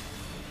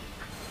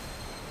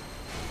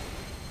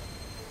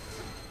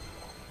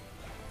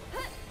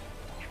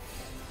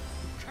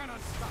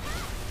 Cannot stop.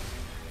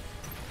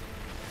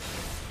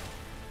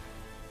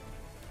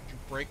 Did you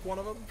break one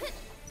of them?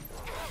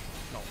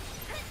 No.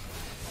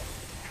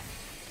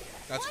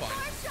 That's fine.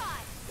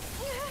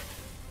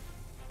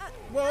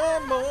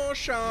 One more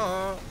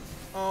shot.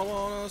 I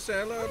wanna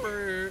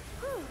celebrate.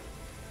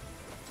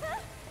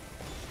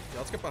 Yeah,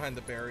 let's get behind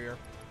the barrier.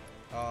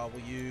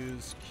 We'll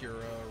use Cura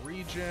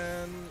Regen,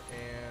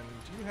 and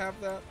do you have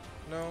that?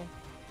 No?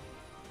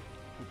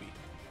 Poopy.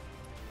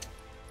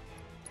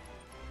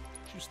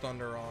 Choose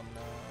Thunder on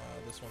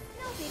this one.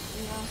 No big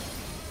deal.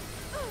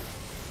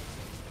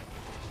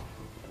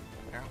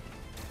 Ow.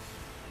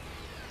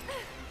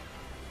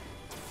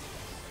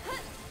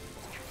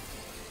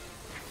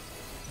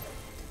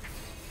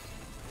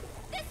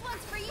 This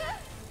one's for you.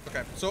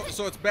 Okay,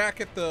 so it's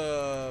back at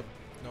the...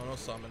 No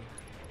summon.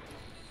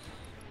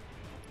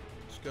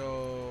 Let's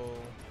go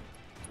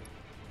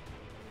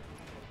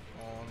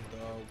on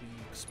the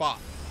weak spot.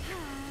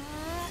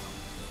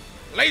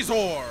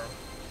 Laser!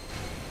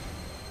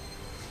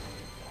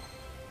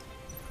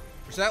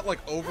 Is that like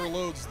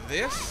overloads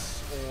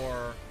this,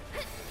 or...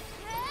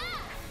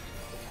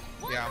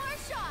 One Yeah. more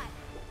shot.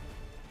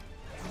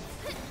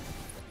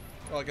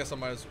 Well, I guess I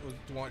might as well...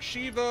 Do you want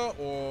Shiva,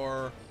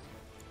 or...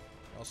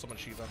 I'll summon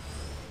Shiva.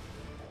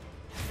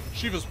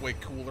 Shiva's way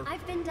cooler.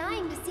 I've been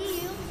dying to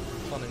see you.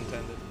 Pun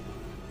intended.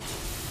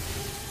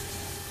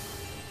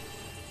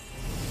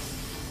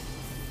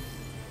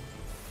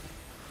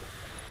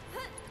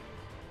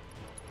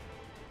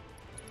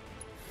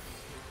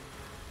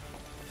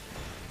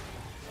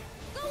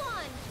 Go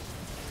on.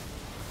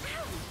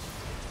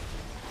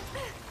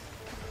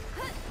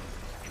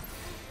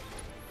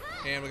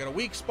 And we got a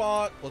weak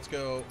spot. Let's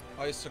go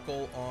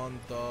Icicle on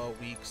the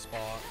weak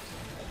spot.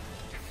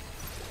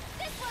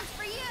 This one's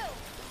for you.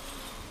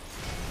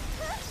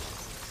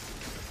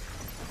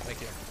 Thank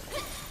you.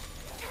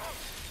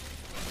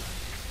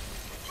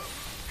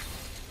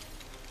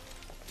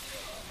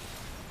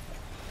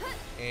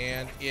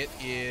 And it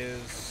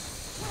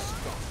is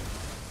gone.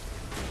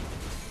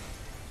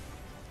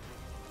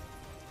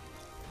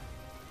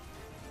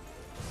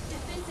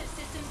 Defensive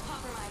systems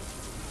compromised.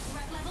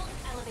 Threat level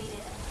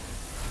elevated.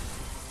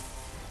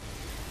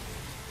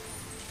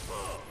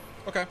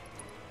 Okay.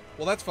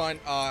 Well, that's fine.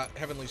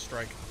 Heavenly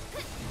Strike.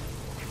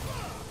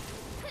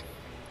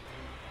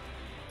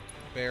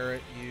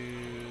 Barrett,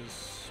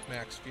 use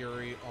Max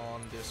Fury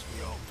on this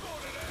wheel.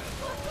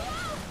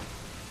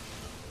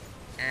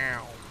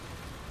 Ow.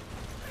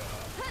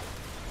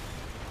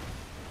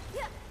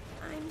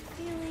 I'm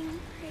feeling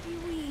pretty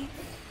weak.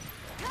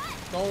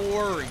 Don't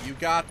worry, you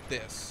got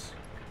this.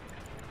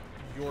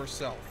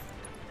 Yourself.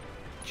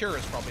 Cure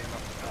is probably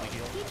enough to fully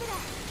heal. Keep it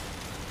up.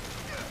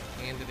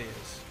 And it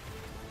is.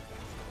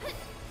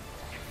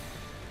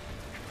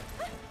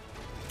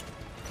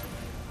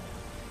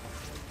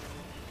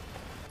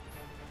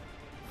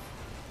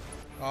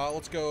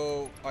 Let's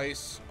go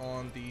ice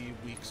on the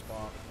weak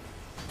spot.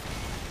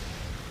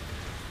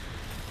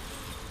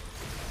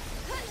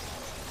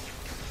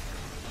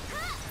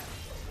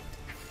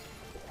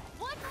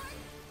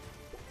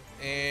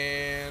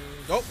 And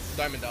oh,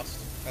 Diamond Dust.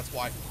 That's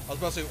why. I was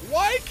about to say,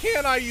 why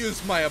can't I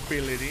use my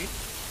ability?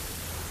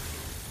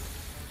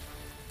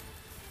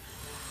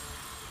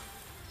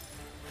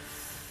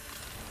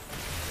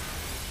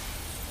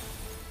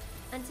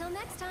 Until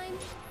next time.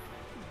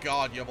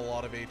 God, you have a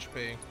lot of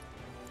HP.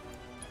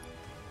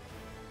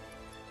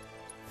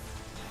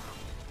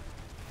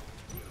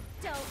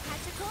 Don't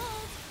catch a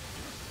cold.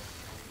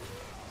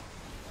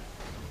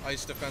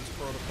 Ice Defense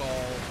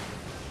Protocol.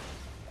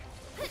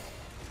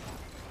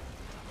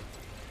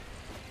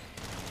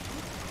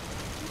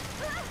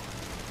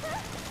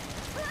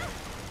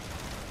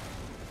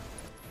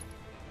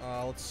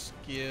 Let's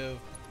give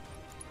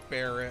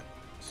Barrett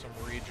some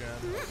regen.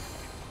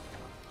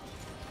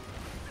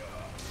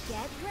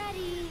 Get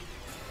ready.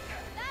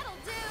 That'll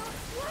do.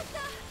 What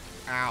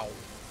the? Ow.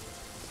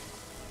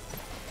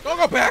 Don't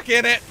go back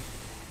in it!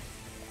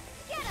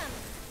 Get him.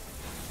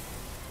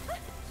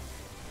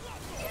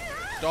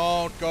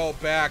 Don't go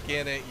back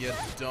in it, you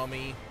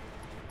dummy.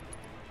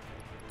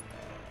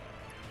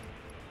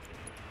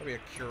 Maybe a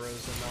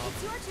Cura's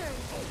enough. It's your turn.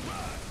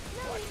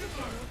 No, you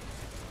can.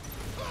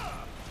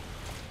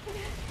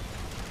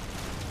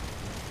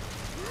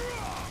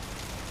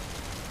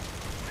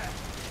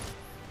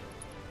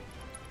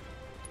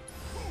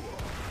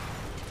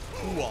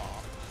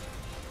 Ooh-ah.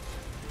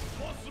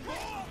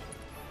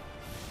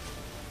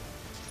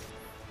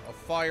 A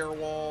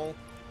firewall.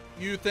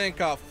 You think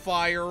a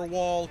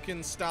firewall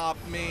can stop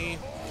me?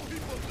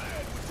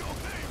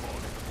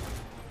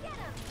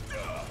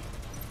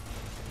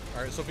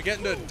 Alright, so if we get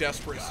into a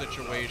desperate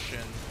situation...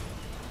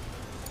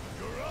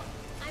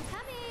 I'm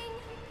coming.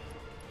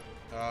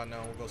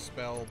 No, we'll go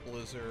Spell,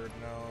 Blizzard,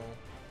 no.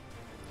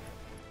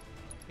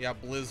 Yeah,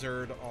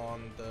 Blizzard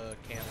on the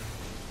cannon.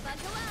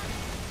 Buckle up.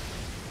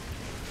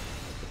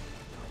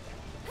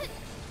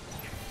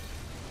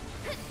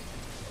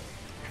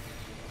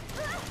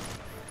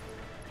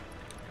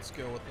 Let's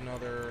go with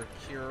another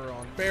Cure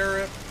on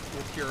Barrett.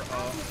 We'll Cure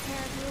up. Take care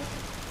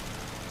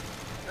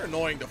of They're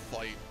annoying to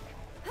fight.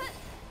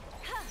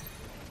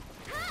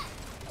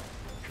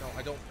 No,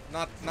 I don't.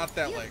 Not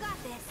that you. leg. You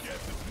got this.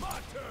 Yes, it's my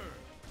turn.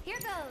 Here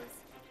goes.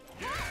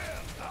 Yeah,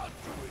 I'll do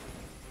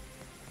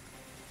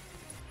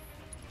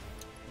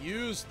it.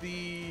 Use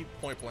the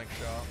point blank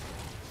shot.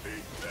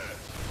 Eat this.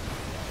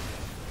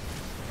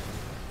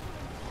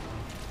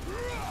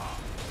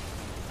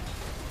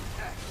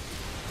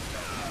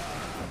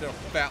 I did a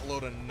fat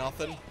load of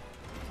nothing.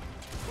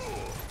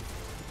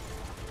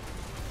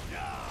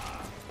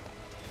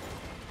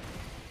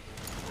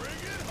 Bring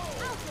it home.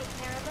 I'll take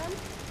care of them.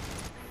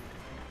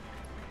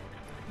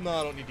 No,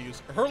 I don't need to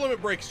use her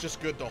limit break's just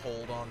good to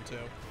hold on to.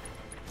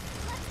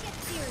 Let's get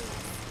serious.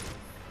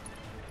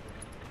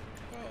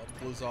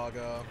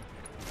 Blizzaga.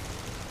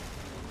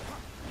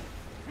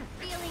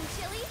 Feeling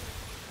chilly?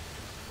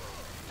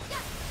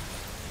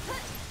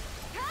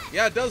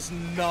 Yeah, it does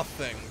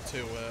nothing to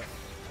it.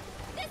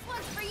 This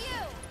one's for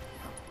you.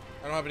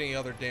 I don't have any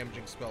other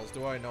damaging spells,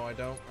 do I? No, I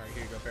don't. Alright,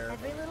 here you go, Barrett.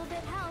 Every little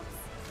bit helps.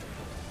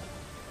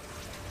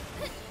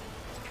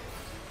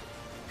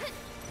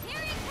 Here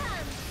it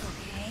comes.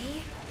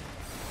 Okay.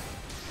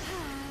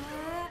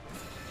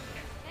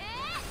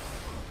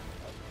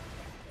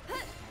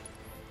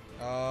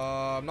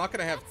 I'm not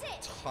gonna have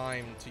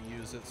time to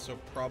use it, so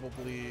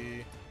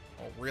probably...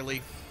 Oh, really?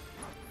 Here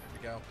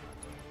we go.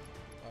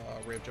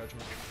 Ray of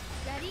Judgment.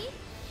 Ready?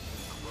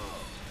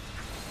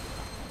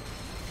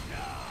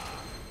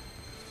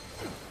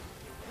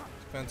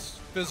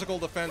 Defense, physical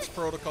defense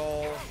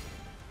protocol.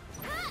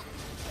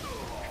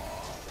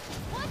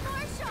 One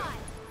more shot.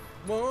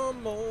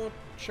 One more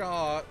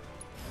shot.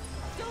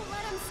 Don't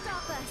let him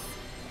stop us.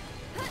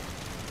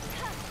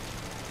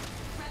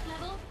 Threat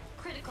level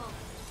critical.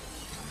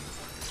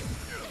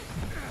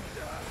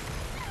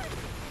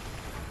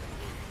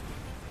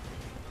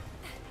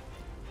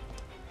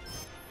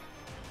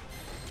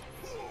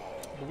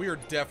 But we are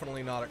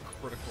definitely not at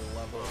critical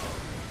level.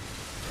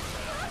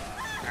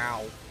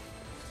 Ow.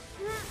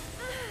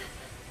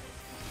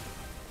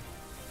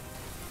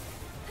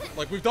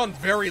 Like, we've done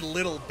very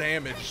little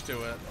damage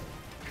to it.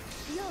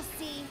 You'll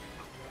see.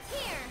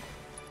 Here.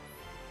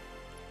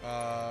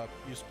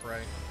 Use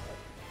spray.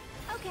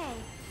 Okay.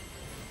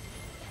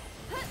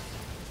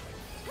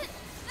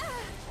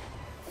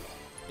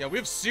 Yeah,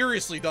 we've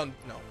seriously done,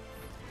 no,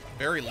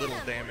 very little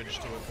damage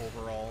to it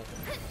overall.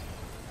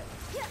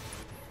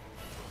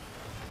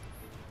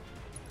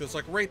 Because,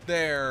 like, right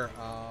there,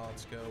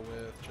 let's go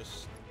with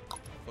just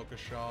focus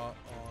shot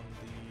on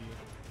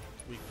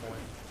the weak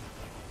point.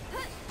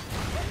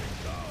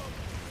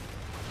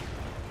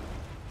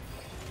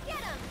 Get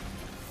him.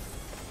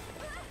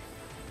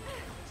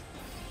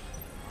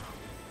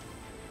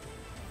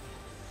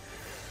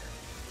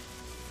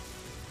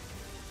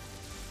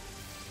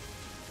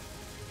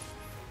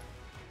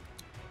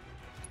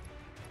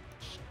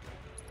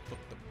 Put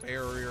the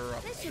barrier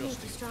up This should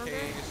just make you in stronger.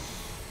 case.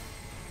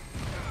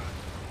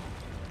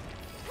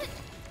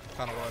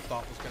 Kind of what I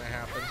thought was going to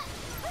happen.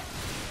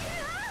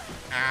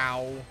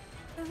 Ow.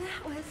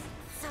 That was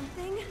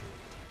something.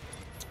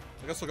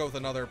 I guess we'll go with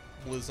another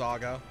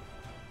Blizzaga.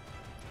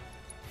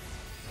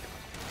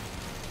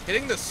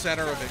 Hitting the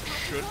center of it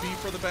should be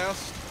for the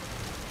best.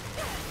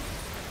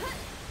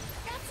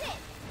 That's it.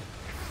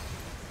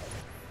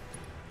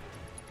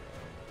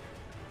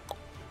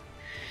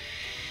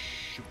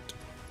 Shoot.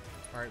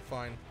 Alright,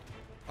 fine.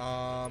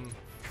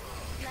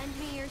 Lend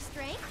me your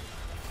strength.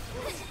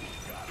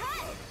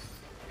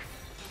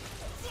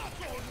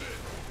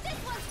 This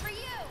one's for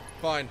you.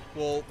 Fine.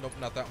 Well, nope,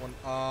 not that one.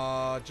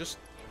 Just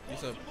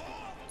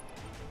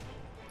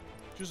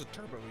use a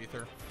turbo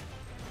ether.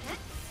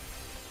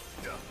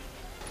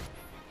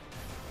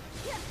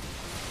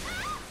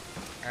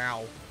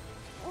 Ow.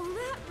 Well,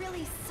 that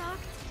really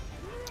sucked.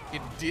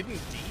 It did indeed.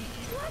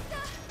 What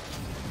the?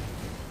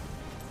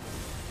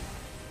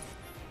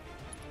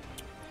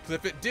 Because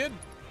if it did,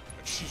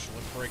 sheesh,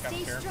 let's break. I don't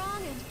Stay care.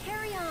 strong and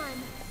carry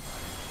on.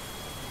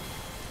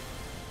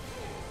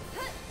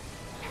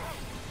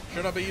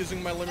 Should I be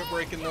using my limit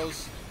break in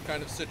those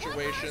kind of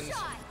situations?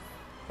 One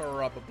more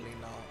shot. Probably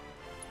not.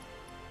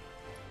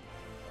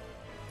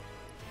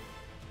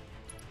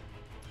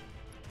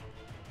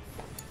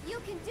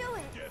 You can do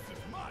it. Guess it's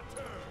my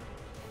turn.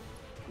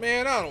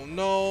 Man, I don't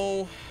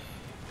know.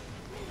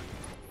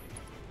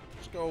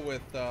 Let's go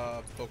with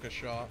focus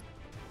shot.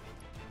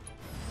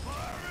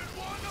 Firing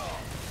one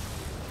off.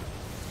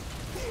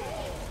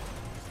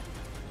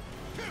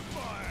 Hit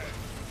my ass.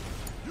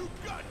 You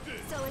got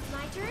this. So it's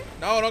my turn?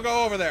 No, don't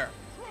go over there.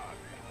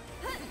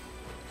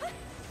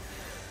 Alright,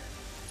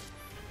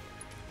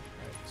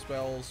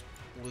 spells,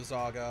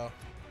 Blizzaga.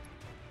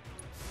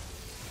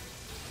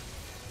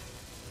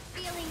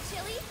 Feeling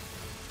chilly?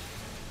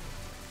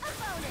 A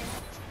bonus.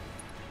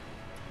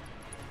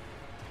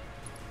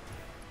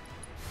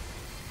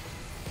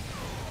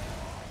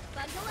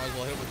 Bundle Might as up.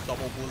 well hit with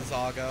double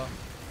Blizzaga.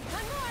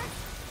 One more.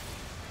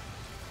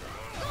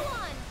 Go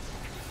on.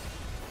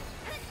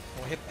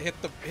 Oh,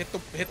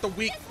 hit the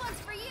weak. This one's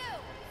for you.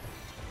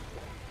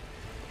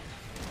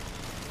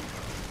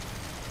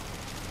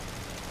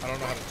 I don't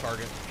know how to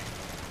target.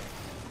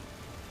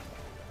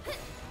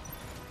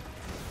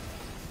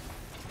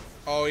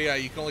 Oh yeah,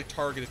 you can only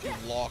target if you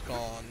lock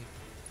on.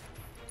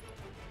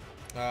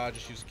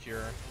 Just use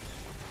cure.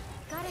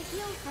 Gotta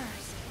heal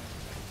first.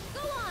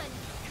 Go on.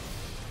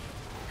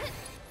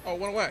 Oh, it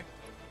went away.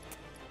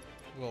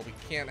 Well, we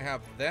can't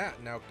have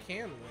that now,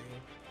 can we?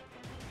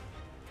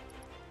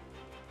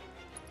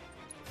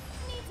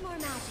 Needs more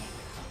magic.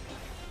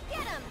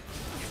 Get him.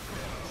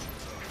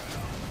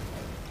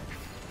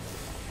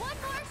 One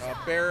more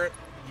shot. Barrett,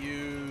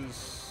 use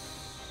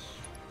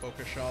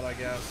focus shot, I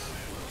guess.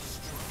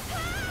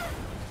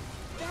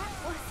 That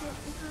wasn't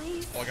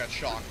nice. Oh, I got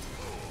shocked.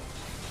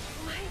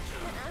 Why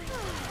can't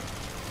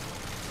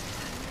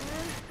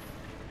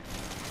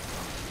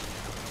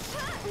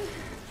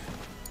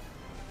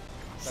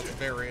That's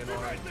very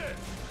annoying. Right there.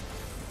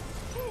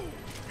 Ooh,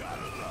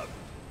 gotta love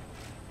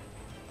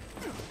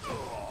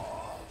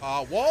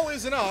it. Wall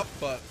isn't up,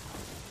 but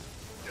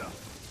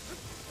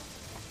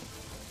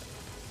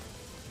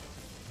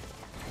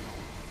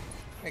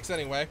thanks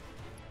anyway.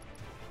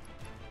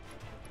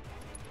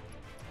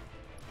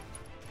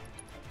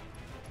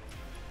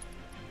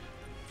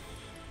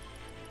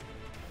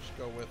 Just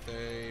go with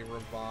a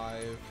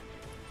revive.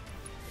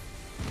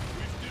 We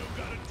still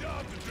got a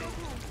job to do.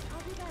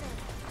 I'll be better.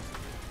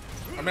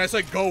 I mean, I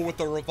say go with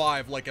the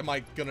revive. Like, am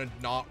I gonna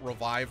not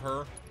revive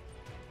her?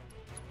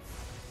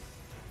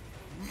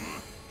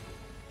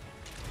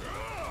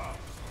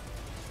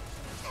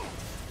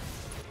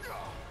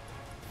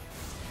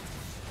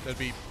 That'd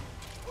be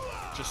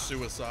just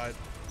suicide.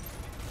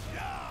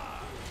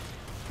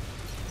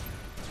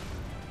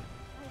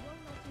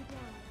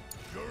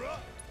 You're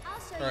up. I'll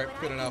show you Alright,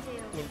 what good I enough. can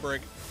do. Limit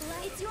break.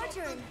 It's your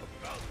turn.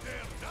 About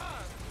damn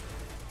time.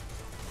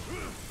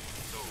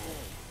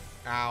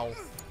 Ow.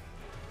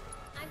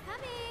 I'm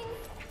coming.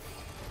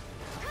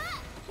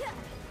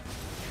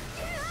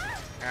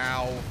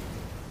 Ow.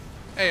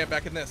 Hey, I'm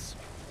back in this.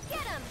 Get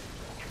him.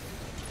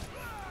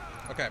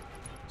 Okay.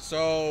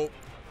 So,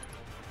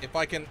 if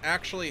I can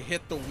actually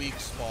hit the weak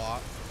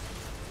spot,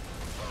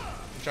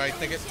 which I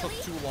think it took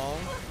too long.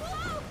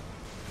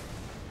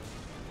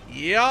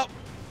 Yep.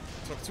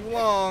 Took too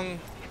long.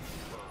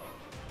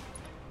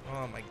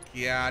 Oh my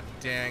god,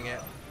 dang it.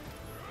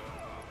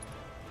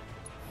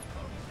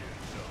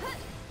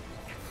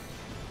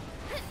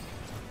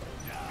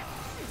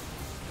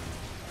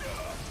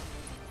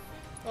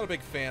 Not a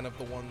big fan of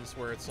the ones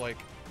where it's like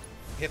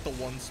hit the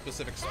one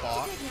specific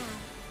spot. That's good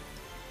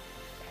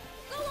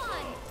now. Go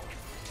on.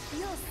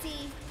 You'll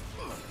see.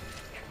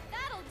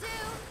 That'll do.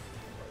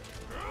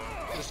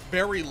 Just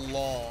very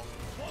long.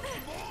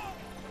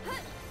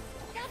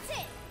 That's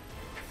it.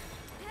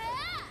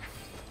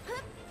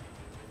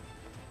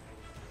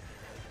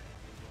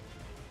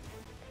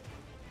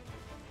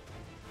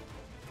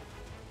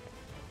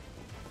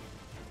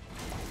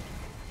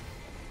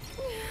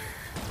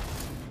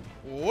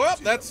 Well,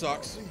 that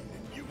sucks. There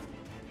you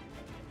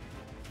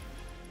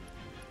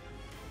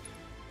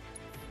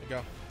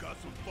go.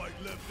 Got some fight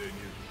left in you.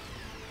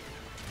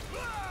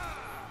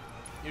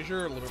 Use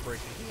your limit break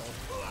to heal.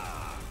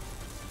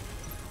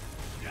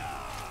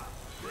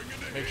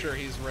 Make sure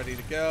he's ready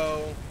to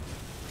go.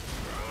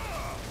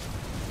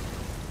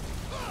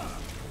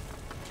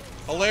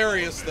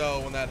 Hilarious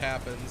though when that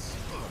happens.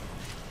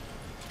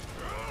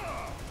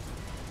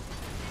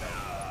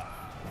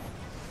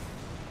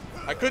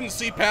 I couldn't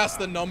see past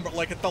the number,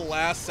 like at the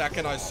last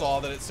second I saw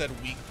that it said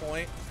weak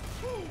point.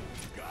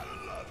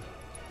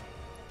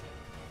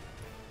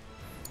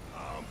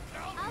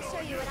 I'll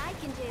show you what I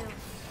can do.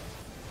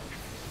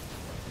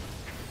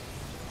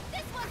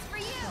 This one's for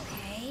you.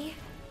 Okay.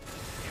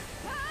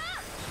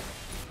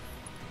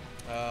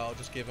 I'll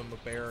just give him a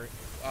barrier.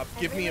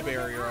 Give me a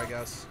barrier, I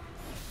guess.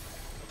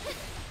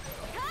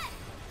 Cut.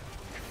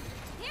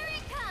 Here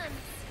it comes.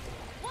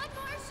 One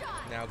more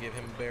shot. Now give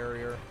him a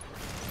barrier.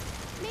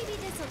 Maybe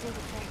this will do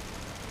the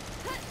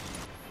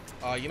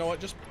trick. You know what?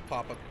 Just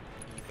pop up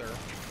ether.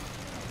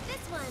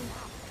 This one.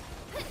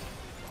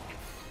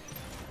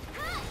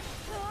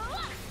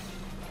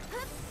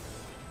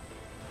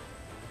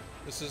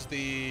 This is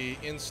the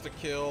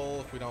insta-kill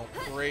if we don't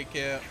break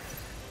it.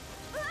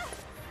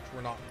 Which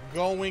we're not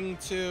going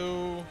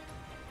to.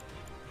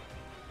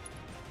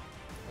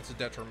 That's a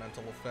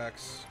detrimental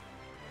effects.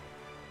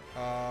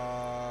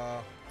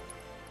 Back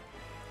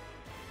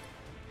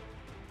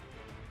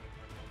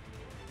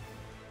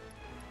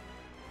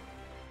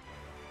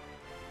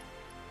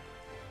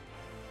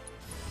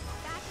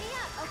me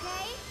up,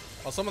 okay?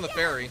 I'll summon the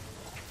fairy.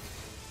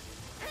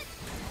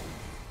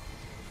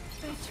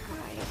 I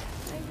tried.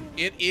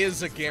 It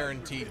is a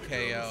guaranteed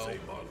KO.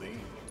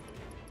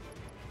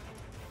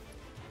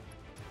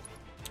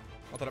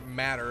 Not that it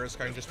matters,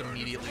 I can just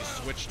immediately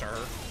switch to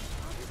her.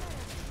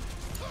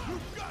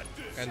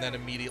 And then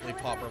immediately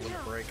pop her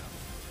limit break.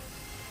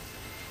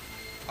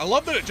 I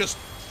love that it just,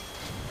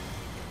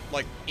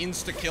 like,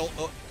 insta-kill,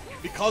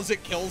 because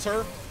it kills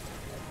her.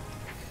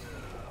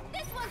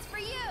 This one's for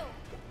you.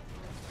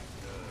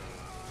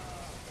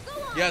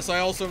 Go on. Yes, I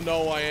also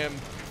know I am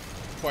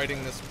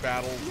fighting this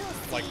battle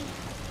like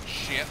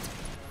shit.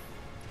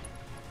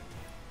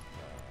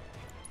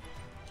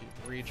 Keep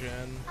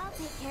regen. I'll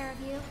take care of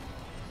you.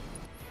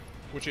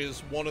 Which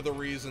is one of the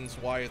reasons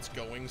why it's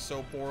going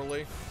so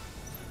poorly.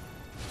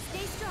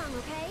 Stay strong,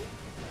 okay?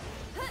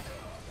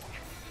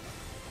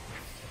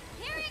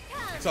 Here it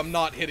comes. Because I'm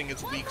not hitting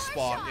its weak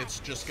spot,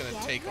 it's just gonna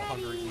Get take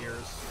 100 ready.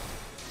 years.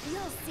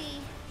 You'll see.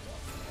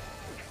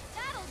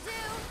 That'll do.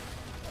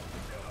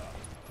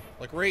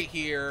 Like right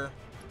here,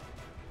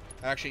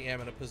 I actually am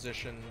in a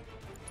position.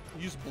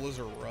 Use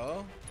Blizzard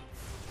Ra.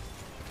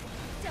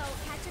 Don't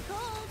catch a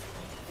cold.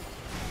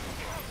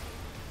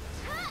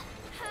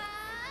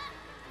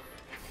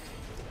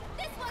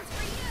 This one's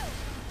for you.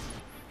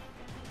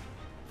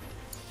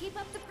 Keep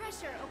up the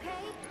pressure,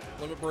 okay?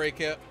 Limit break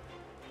it.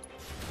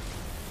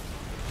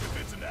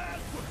 If it's an ass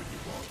whooping you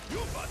want,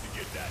 you're about to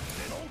get that.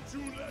 Don't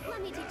you let up.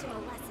 Let me teach him a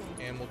lesson.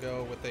 And we'll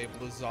go with a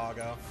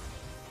Blizzaga.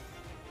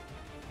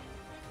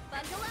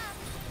 Bundle up.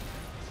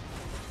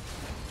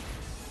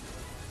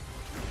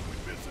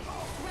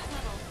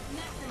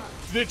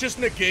 Did it just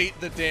negate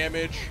the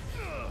damage?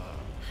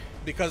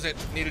 Because it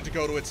needed to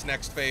go to its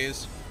next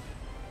phase.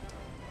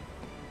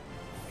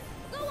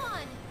 Go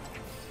on.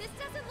 This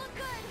doesn't look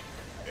good.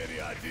 Any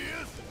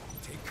ideas?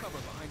 Take cover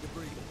behind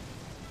debris.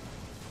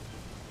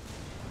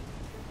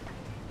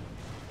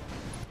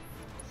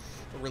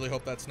 really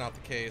hope that's not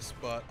the case,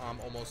 but I'm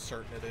almost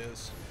certain it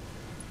is.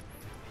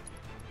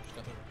 There's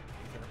nothing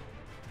here.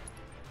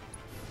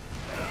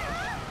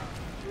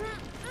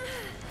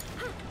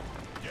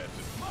 Guess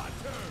it's my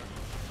turn.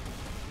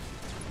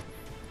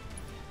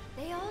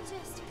 They all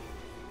just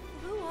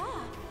blew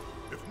off.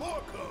 If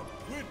more come,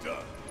 we're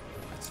done.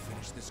 Let's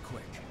finish this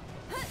quick.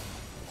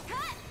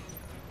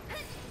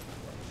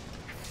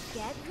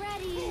 Get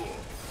ready.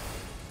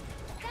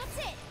 That's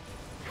it.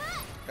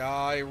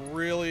 I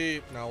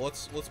really no.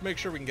 Let's make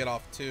sure we can get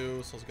off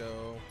 2. So let's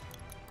go.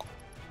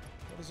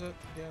 What is it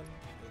again?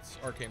 It's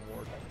Arcane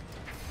Ward.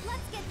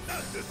 Let's get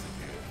Not this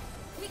again.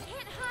 We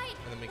can't hide.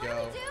 And then we what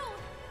go. do we do?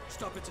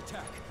 Stop its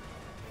attack.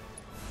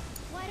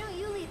 Why don't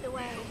you lead the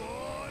way? Come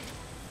on.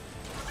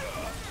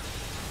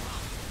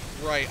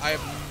 Right. I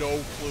have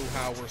no clue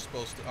how we're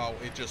supposed to. Oh,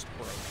 it just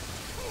broke.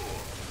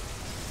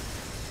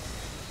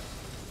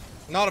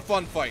 Not a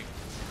fun fight.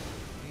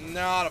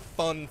 Not a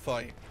fun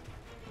fight.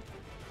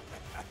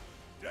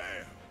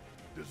 Damn.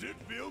 Does it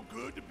feel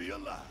good to be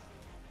alive?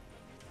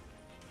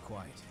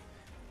 Quite.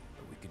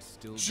 But we could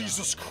still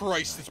Jesus die.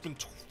 Christ! It's been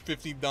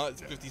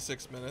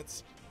 56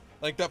 minutes.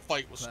 Like that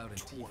fight was Cloud and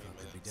 20 Tifa could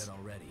be minutes. dead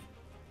already.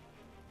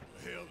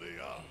 The hell they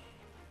are.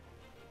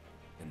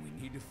 And we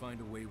need to find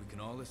a way we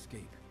can all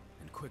escape,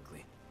 and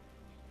quickly.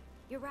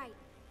 You're right.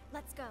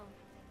 Let's go.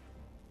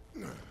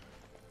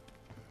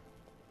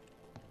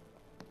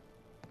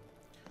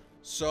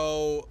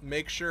 So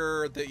make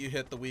sure that you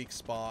hit the weak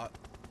spot.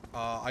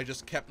 I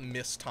just kept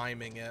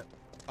mistiming it.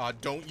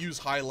 Don't use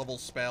high-level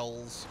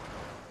spells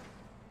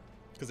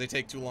because they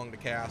take too long to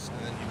cast, and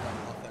then you've got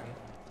nothing.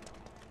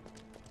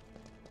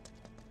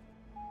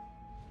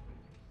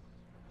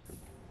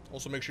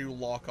 Also, make sure you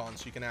lock on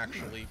so you can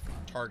actually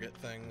target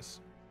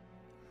things.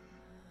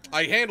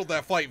 I handled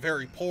that fight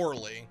very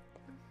poorly.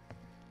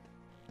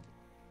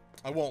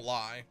 I won't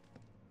lie.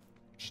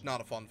 It's not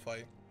a fun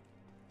fight.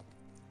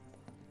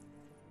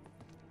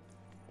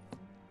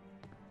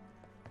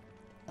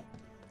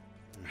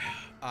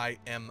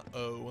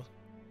 IMO.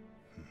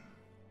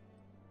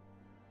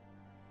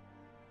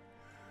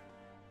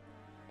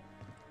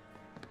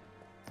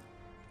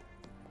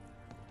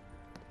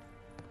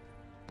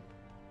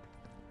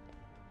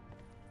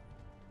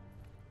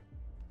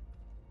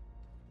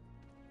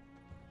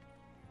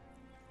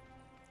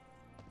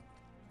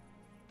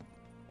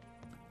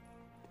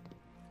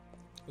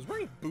 Was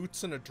wearing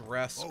boots and a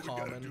dress All we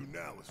gotta do common?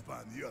 now is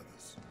find the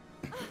others.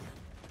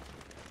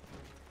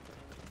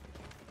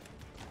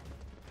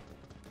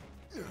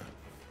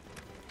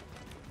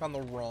 Found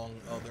the wrong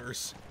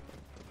others.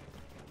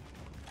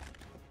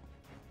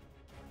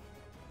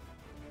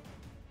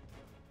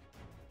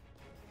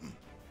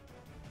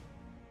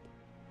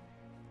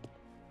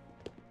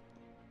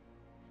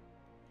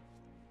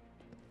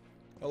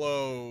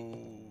 Hello.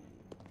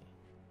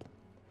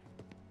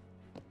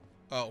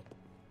 Oh.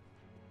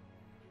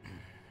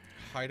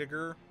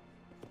 Heidegger?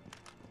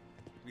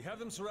 We have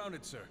them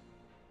surrounded, sir.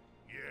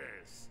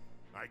 Yes,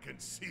 I can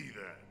see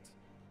that.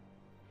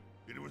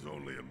 It was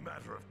only a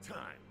matter of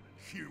time, and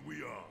here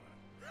we are.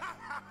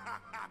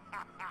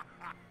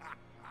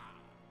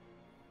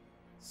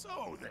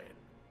 So then,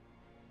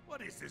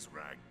 what is this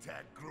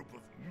ragtag group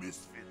of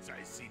misfits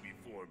I see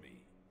before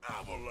me?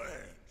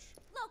 Avalanche!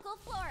 Local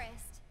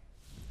florist.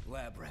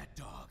 Lab rat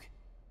dog.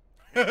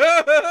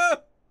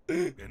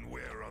 And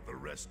where are the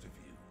rest of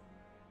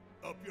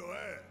you? Up your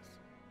ass.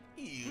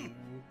 You.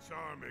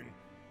 Charming,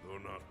 though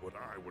not what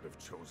I would have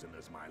chosen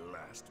as my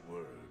last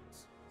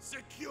words.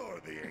 Secure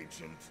the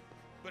ancient,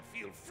 but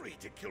feel free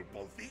to kill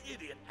both the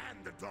idiot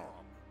and the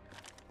dog.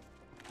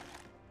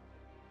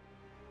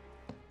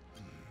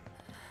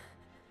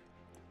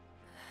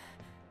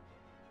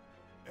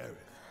 Aerith,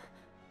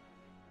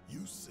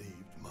 you saved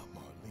my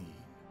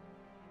Marlene.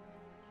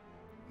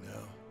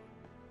 Now,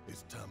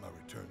 it's time I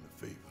return the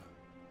favor.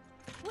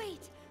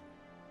 Wait.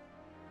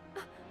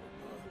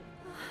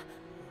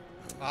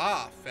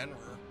 Ah,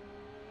 Fenrir.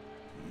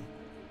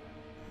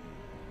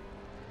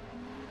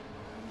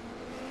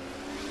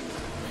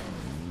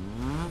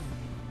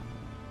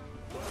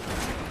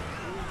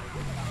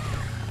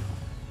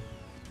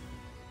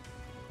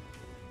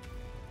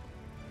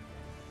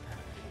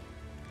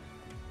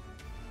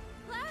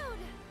 Cloud.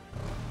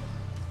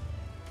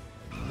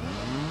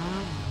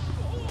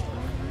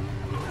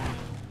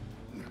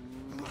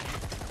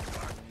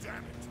 God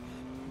damn it!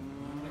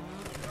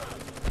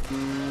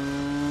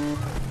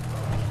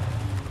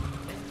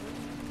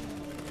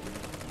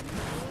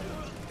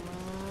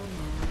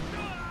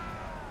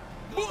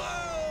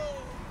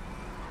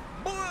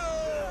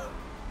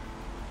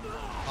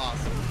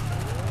 Awesome.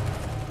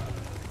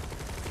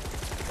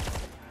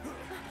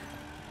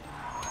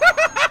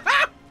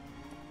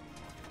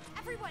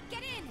 Everyone,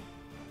 get in.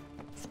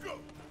 Let's go!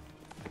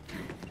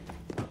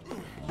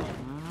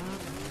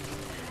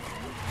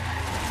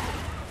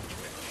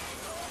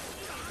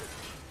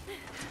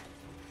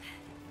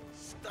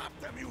 Stop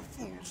them, you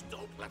fools!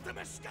 Don't let them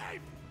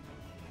escape!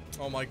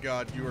 Oh my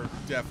god, you are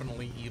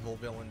definitely evil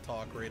villain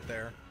talk right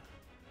there.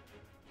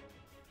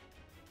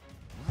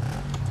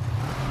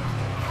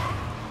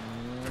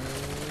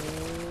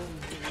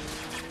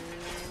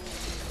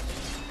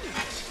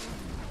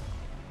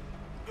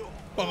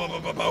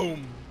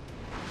 Boom.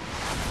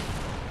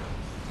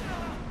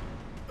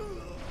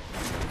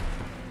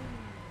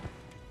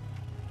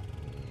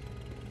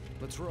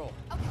 Let's roll.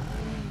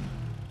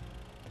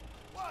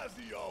 Why has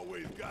he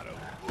always got a...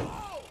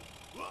 Whoa!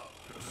 Whoa!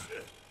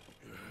 Shit!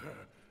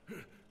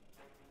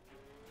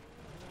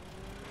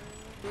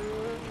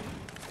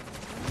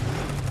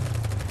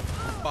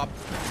 Bop.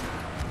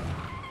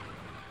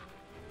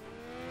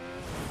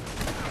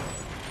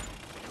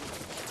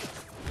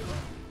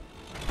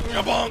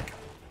 Bonk.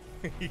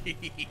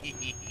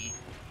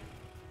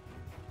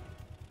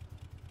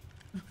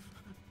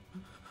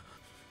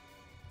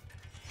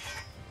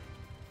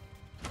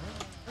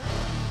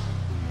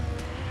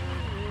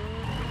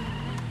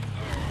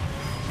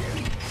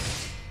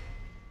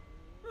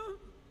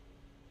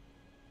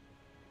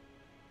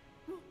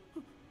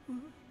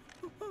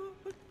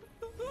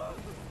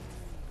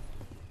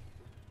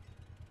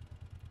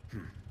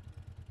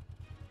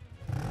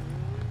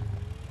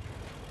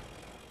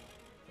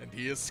 And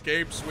he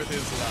escapes with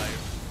his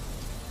life.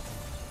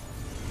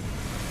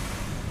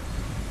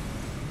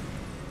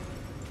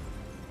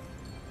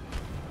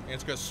 And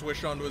it's gonna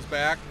swish onto his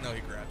back. No,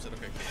 he grabs it.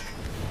 Okay, cool.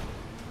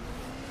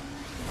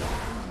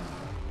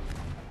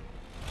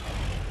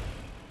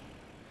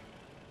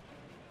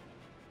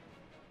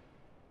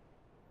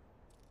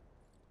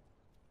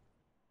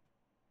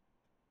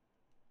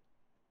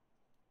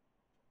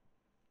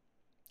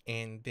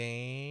 And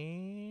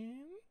then...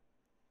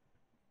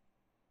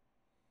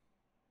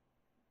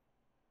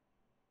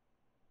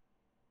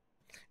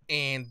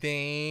 And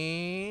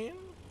then...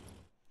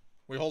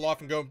 we hold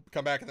off and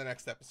come back in the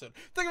next episode.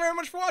 Thank you very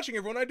much for watching,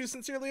 everyone. I do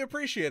sincerely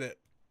appreciate it.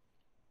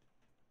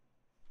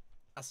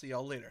 I'll see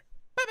y'all later.